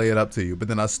trying to lay it up to you, but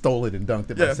then I stole it and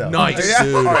dunked it myself. Nice,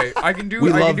 dude. All right, I can do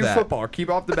that. football. Keep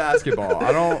off the basketball.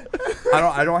 I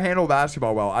don't handle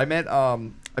basketball well. I met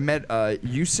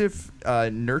Yusuf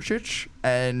Nurkic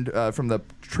and from the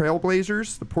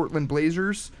Trailblazers, the Portland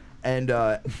Blazers, and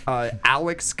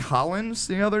Alex Collins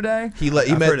the other day. He met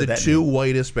the two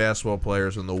whitest basketball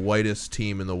players in the whitest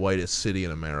team in the whitest city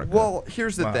in America. Well,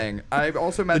 here's the thing. I've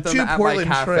also met them two at Portland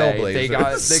my cafe.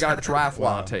 Trailblazers. They got draft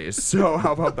lattes. So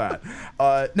how about that?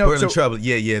 Portland Trouble.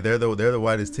 Yeah. They're the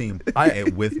whitest team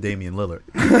with Damian Lillard.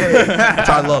 Which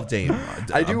I love Dame.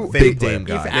 I do. Big Dame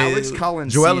guy. If Alex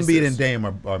Collins, Joel sees Embiid this- and Dame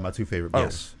are my two favorite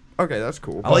players. Yes. Okay, that's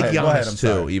cool. I like Go ahead, I'm Giannis too,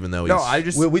 sorry. even though he's... No, I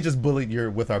just. We just bullied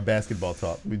you with our basketball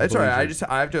talk. That's all right.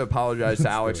 I have to apologize to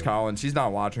Alex Collins. He's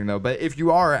not watching though. But if you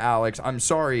are Alex, I'm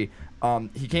sorry.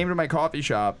 He came to my coffee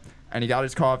shop and he got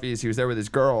his coffees. He was there with his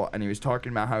girl and he was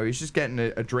talking about how he's just getting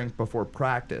a drink before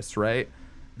practice, right?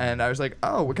 And I was like,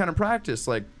 oh, what kind of practice?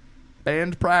 Like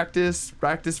band practice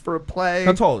for a play.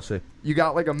 How tall is he? You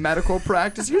got like a medical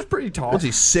practice. He was pretty tall. Was he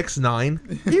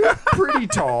 6'9"? He was pretty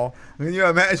tall. Can you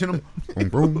imagine him?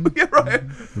 Yeah, right.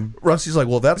 Rusty's like,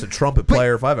 well, that's a trumpet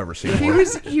player if I've ever seen one.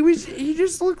 He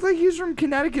just looked like he was from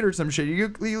Connecticut or some shit. You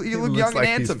look young looks and like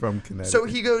handsome. he's from Connecticut. So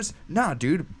he goes, nah,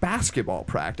 dude, basketball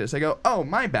practice. I go, oh,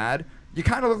 my bad. You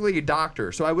kind of look like a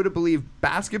doctor, so I would have believed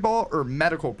basketball or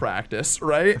medical practice,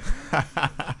 right?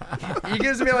 He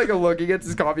gives me like a look. He gets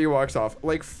his coffee, he walks off.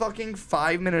 Like fucking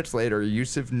 5 minutes later,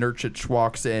 Yusuf Nurkic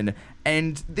walks in,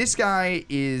 and this guy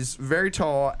is very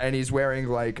tall, and he's wearing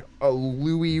like a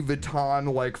Louis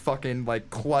Vuitton like fucking like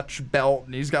clutch belt,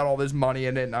 and he's got all this money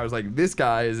in it. And I was like, this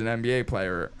guy is an NBA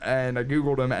player, and I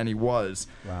googled him, and he was.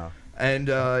 Wow. And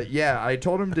I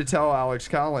told him to tell Alex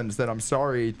Collins that I'm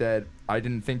sorry that I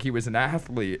didn't think he was an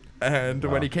athlete. And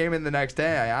when he came in the next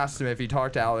day, I asked him if he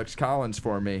talked to Alex Collins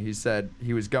for me. He said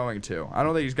he was going to. I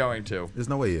don't think he's going to. There's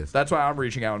no way he is. That's why I'm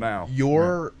reaching out now.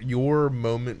 Your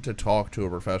moment to talk to a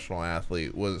professional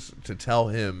athlete was to tell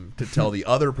him to tell the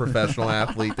other professional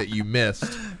athlete that you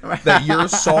missed that you're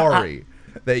sorry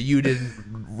that you didn't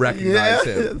recognize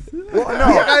him. Well, no.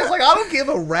 The guy's like, I don't give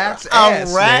a rat's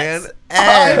ass, man.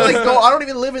 I don't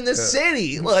even live in this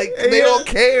city. Like, they don't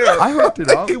care. I hooked it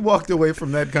up. He walked away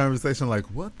from that conversation like,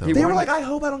 what the? They were like, I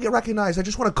hope I don't get recognized. I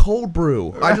just want a cold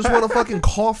brew. I just want a fucking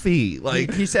coffee.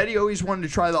 Like, He said he always wanted to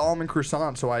try the almond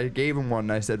croissant, so I gave him one,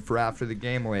 and I said for after the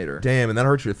game later. damn, and that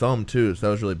hurts your thumb too. So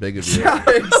that was really big of you. Yeah,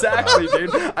 exactly,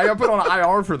 dude. I got put on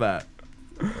IR for that.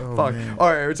 Fuck. man.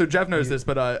 All right, so Jeff knows this,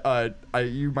 but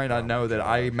you might not know that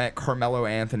I met Carmelo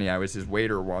Anthony. I was his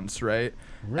waiter once, right?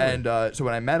 Really? And so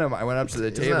when I met him, I went up to the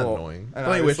Isn't table. that annoying? And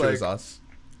Don't I you was wish it was like, us?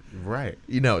 Right.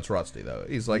 You know it's Rusty though.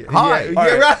 He's like, Yeah, hi. yeah, All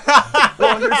right. right.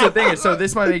 Well, here's the thing. So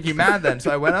this might make you mad then.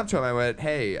 So I went up to him. I went,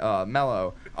 hey,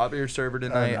 Mello, I'll be your server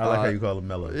tonight. I like how you call him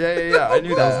Mello. Yeah. I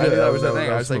knew that. I knew that was the thing.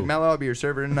 I was like, smooth. Mello, I'll be your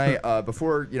server tonight.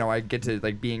 Before I get to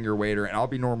like being your waiter, and I'll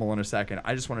be normal in a second.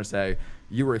 I just want to say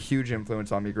you were a huge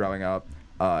influence on me growing up.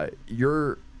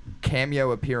 Your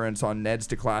cameo appearance on Ned's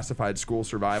Declassified School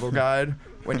Survival Guide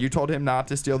when you told him not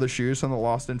to steal the shoes from the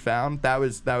Lost and Found, that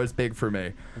was big for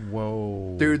me.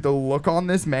 Whoa. Dude, the look on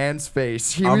this man's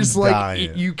face. He I'm was like,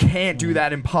 dying. you can't do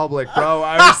that in public, bro.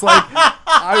 I was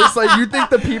like, you think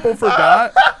the people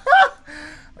forgot?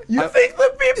 You think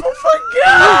the people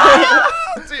forgot?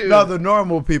 Dude. No, the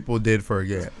normal people did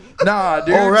forget. Nah,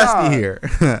 dude. Oh, Rusty nah. here.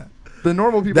 The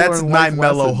normal people That's learn my life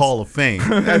Mellow lessons. Hall of Fame.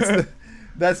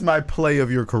 That's my play of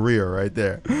your career right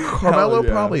there. Carmelo Hell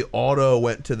yeah. probably auto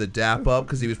went to the dap up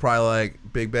because he was probably like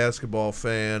big basketball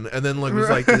fan, and then like was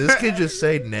like, did this kid just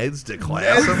say Ned's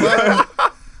Declassified?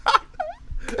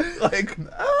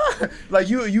 Like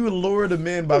you lured him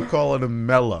in by calling him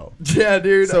Mellow. Yeah,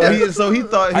 dude. So he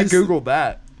thought I googled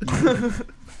that.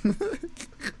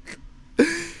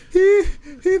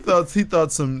 he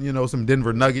thought some some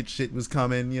Denver Nugget shit was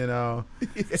coming,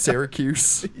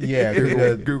 Syracuse. Yeah,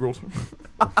 Googled.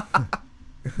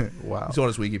 Wow. He's on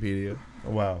his Wikipedia.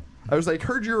 Wow. I was like,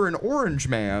 heard you're an orange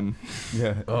man.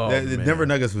 Yeah. Oh, The man. Denver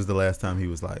Nuggets was the last time he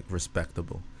was like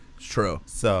respectable. It's true.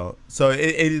 So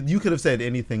you could have said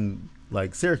anything,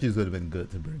 like Syracuse would have been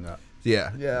good to bring up.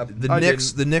 Yeah.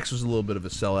 The Knicks was a little bit of a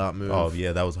sellout move. Oh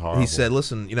yeah, that was horrible. He said,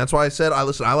 "Listen, that's why I said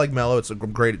I like Melo. It's a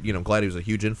great, I'm glad he was a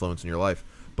huge influence in your life.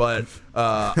 But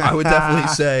I would definitely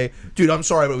say, dude, I'm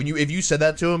sorry, but if you said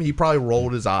that to him, he probably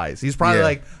rolled his eyes. He's probably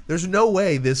like, there's no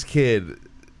way this kid,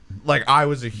 like, I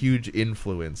was a huge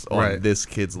influence on this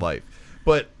kid's life.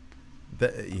 But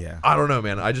I don't know,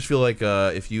 man. I just feel like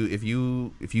if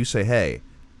you say, hey,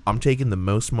 I'm taking the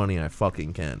most money I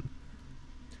fucking can,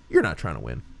 you're not trying to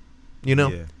win.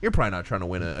 You're probably not trying to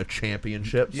win a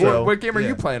championship. So what game are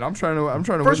you playing? I'm trying to win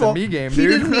First of all, the me game, he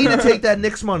dude. didn't need to take that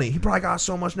Knicks money. He probably got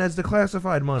so much Ned's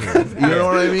Declassified money. You know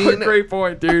what I mean? Great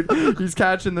point, dude. He's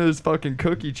catching those fucking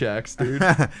cookie checks, dude.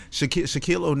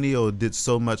 Shaquille O'Neal did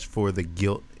so much for the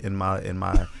guilt in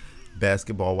my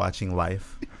basketball watching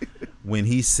life when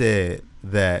he said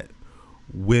that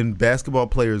when basketball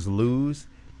players lose,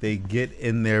 they get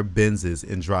in their Benzes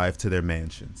and drive to their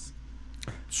mansions.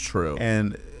 It's true.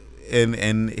 And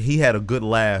he had a good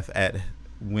laugh at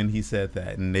when he said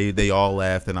that, and they all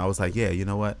laughed, and I was like, yeah, you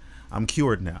know what? I'm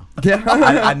cured now. Yeah.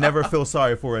 I never feel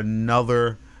sorry for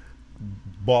another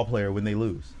ball player when they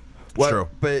lose. True.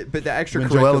 But the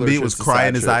extracurriculars. When Joel Embiid was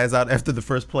crying his eyes out after the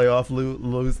first playoff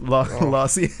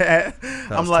loss he had,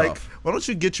 I'm like, tough. why don't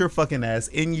you get your fucking ass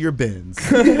in your bins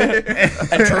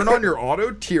and turn on your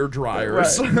auto tear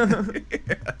dryers,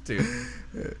 dude.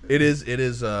 It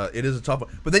is a tough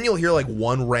one. But then you'll hear like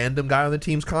one random guy on the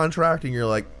team's contract, and you're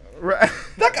like,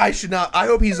 that guy should not. I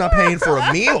hope he's not paying for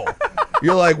a meal.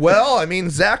 You're like, well, I mean,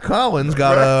 Zach Collins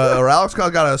or Alex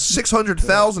Collins got a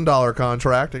 $600,000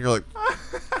 contract, and you're like,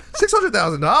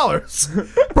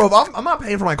 $600,000, bro. I'm not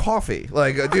paying for my coffee.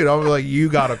 Like, dude, I'm like, you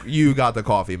got the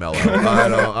coffee, Mello.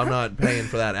 I'm not paying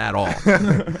for that at all.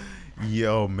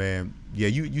 Yo, man, yeah,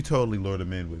 you totally lured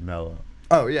him in with Mello.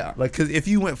 Oh yeah, like, because if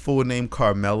you went full name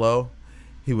Carmelo,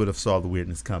 he would have saw the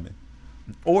weirdness coming.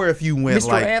 Or if you went Mr.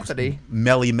 like Anthony,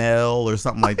 Melly Mel or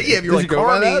something like that. Yeah, if you're like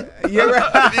Carmi. Yeah,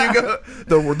 right. You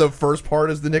go, the first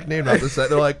part is the nickname, not the set.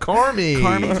 They're like Carmi.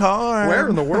 Carm. Where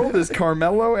in the world is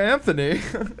Carmelo Anthony?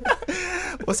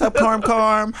 What's up,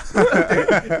 Carm?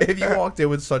 If you walked in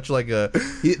with such like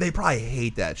they probably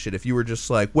hate that shit. If you were just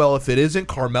like, well, if it isn't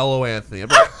Carmelo Anthony, I'm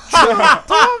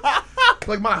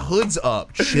like, my hood's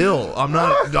up. Chill.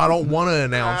 I don't want to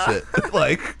announce it.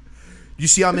 Like, you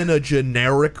see, I'm in a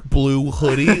generic blue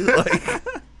hoodie. Like,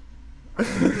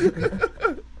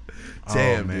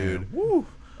 damn, dude. Woo.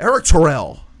 Erik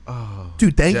Terrell. Oh,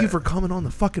 dude, thank you for coming on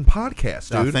the fucking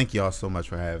podcast, dude. Thank y'all so much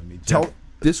for having me.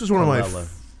 This was one of my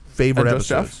favorite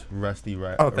episodes. Rusty,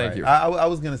 right? Oh, thank you. I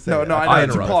was gonna say. No, I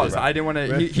interrupted. Pause. Right. I didn't want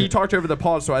to. He talked over the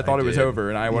pause, so I thought it was over,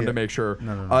 and I wanted to make sure.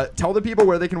 No. Tell the people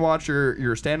where they can watch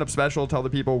your stand-up special. Tell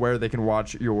the people where they can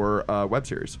watch your web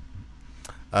series.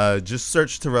 Just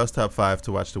search Terrell's Top 5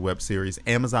 to watch the web series.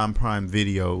 Amazon Prime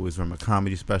Video is where my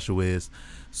comedy special is.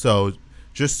 So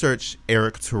just search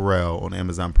Erik Terrell on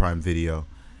Amazon Prime Video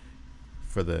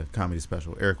for the comedy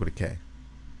special. Erik with a K.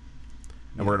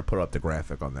 And we're going to put up the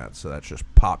graphic on that, so that's just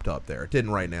popped up there. It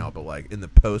didn't right now, but like in the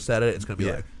post edit, it's going to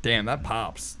be like, damn, that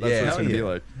pops. That's what it's going to be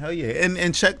like. Hell yeah.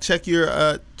 And check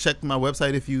your check my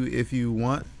website if you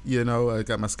want. You know, I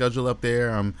got my schedule up there.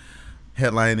 I'm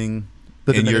headlining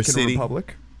The in Dominican your city.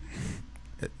 Republic.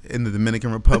 In the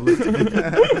Dominican Republic.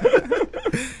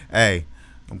 Hey,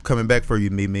 I'm coming back for you,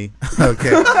 Mimi.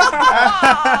 Okay.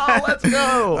 let's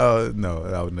go. Oh no,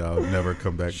 I'll never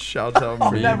come back. Shout out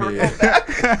to Mimi.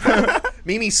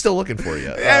 Mimi's still looking for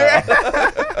you.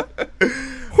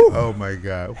 Oh my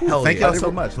God. Hell Thank yeah. y'all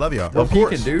so much. Love y'all. We're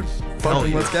peeking, dude.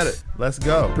 Fucking, let's get it. Let's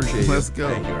go. Appreciate it. Let's go.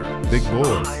 Thank you, Erik. Big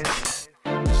boys.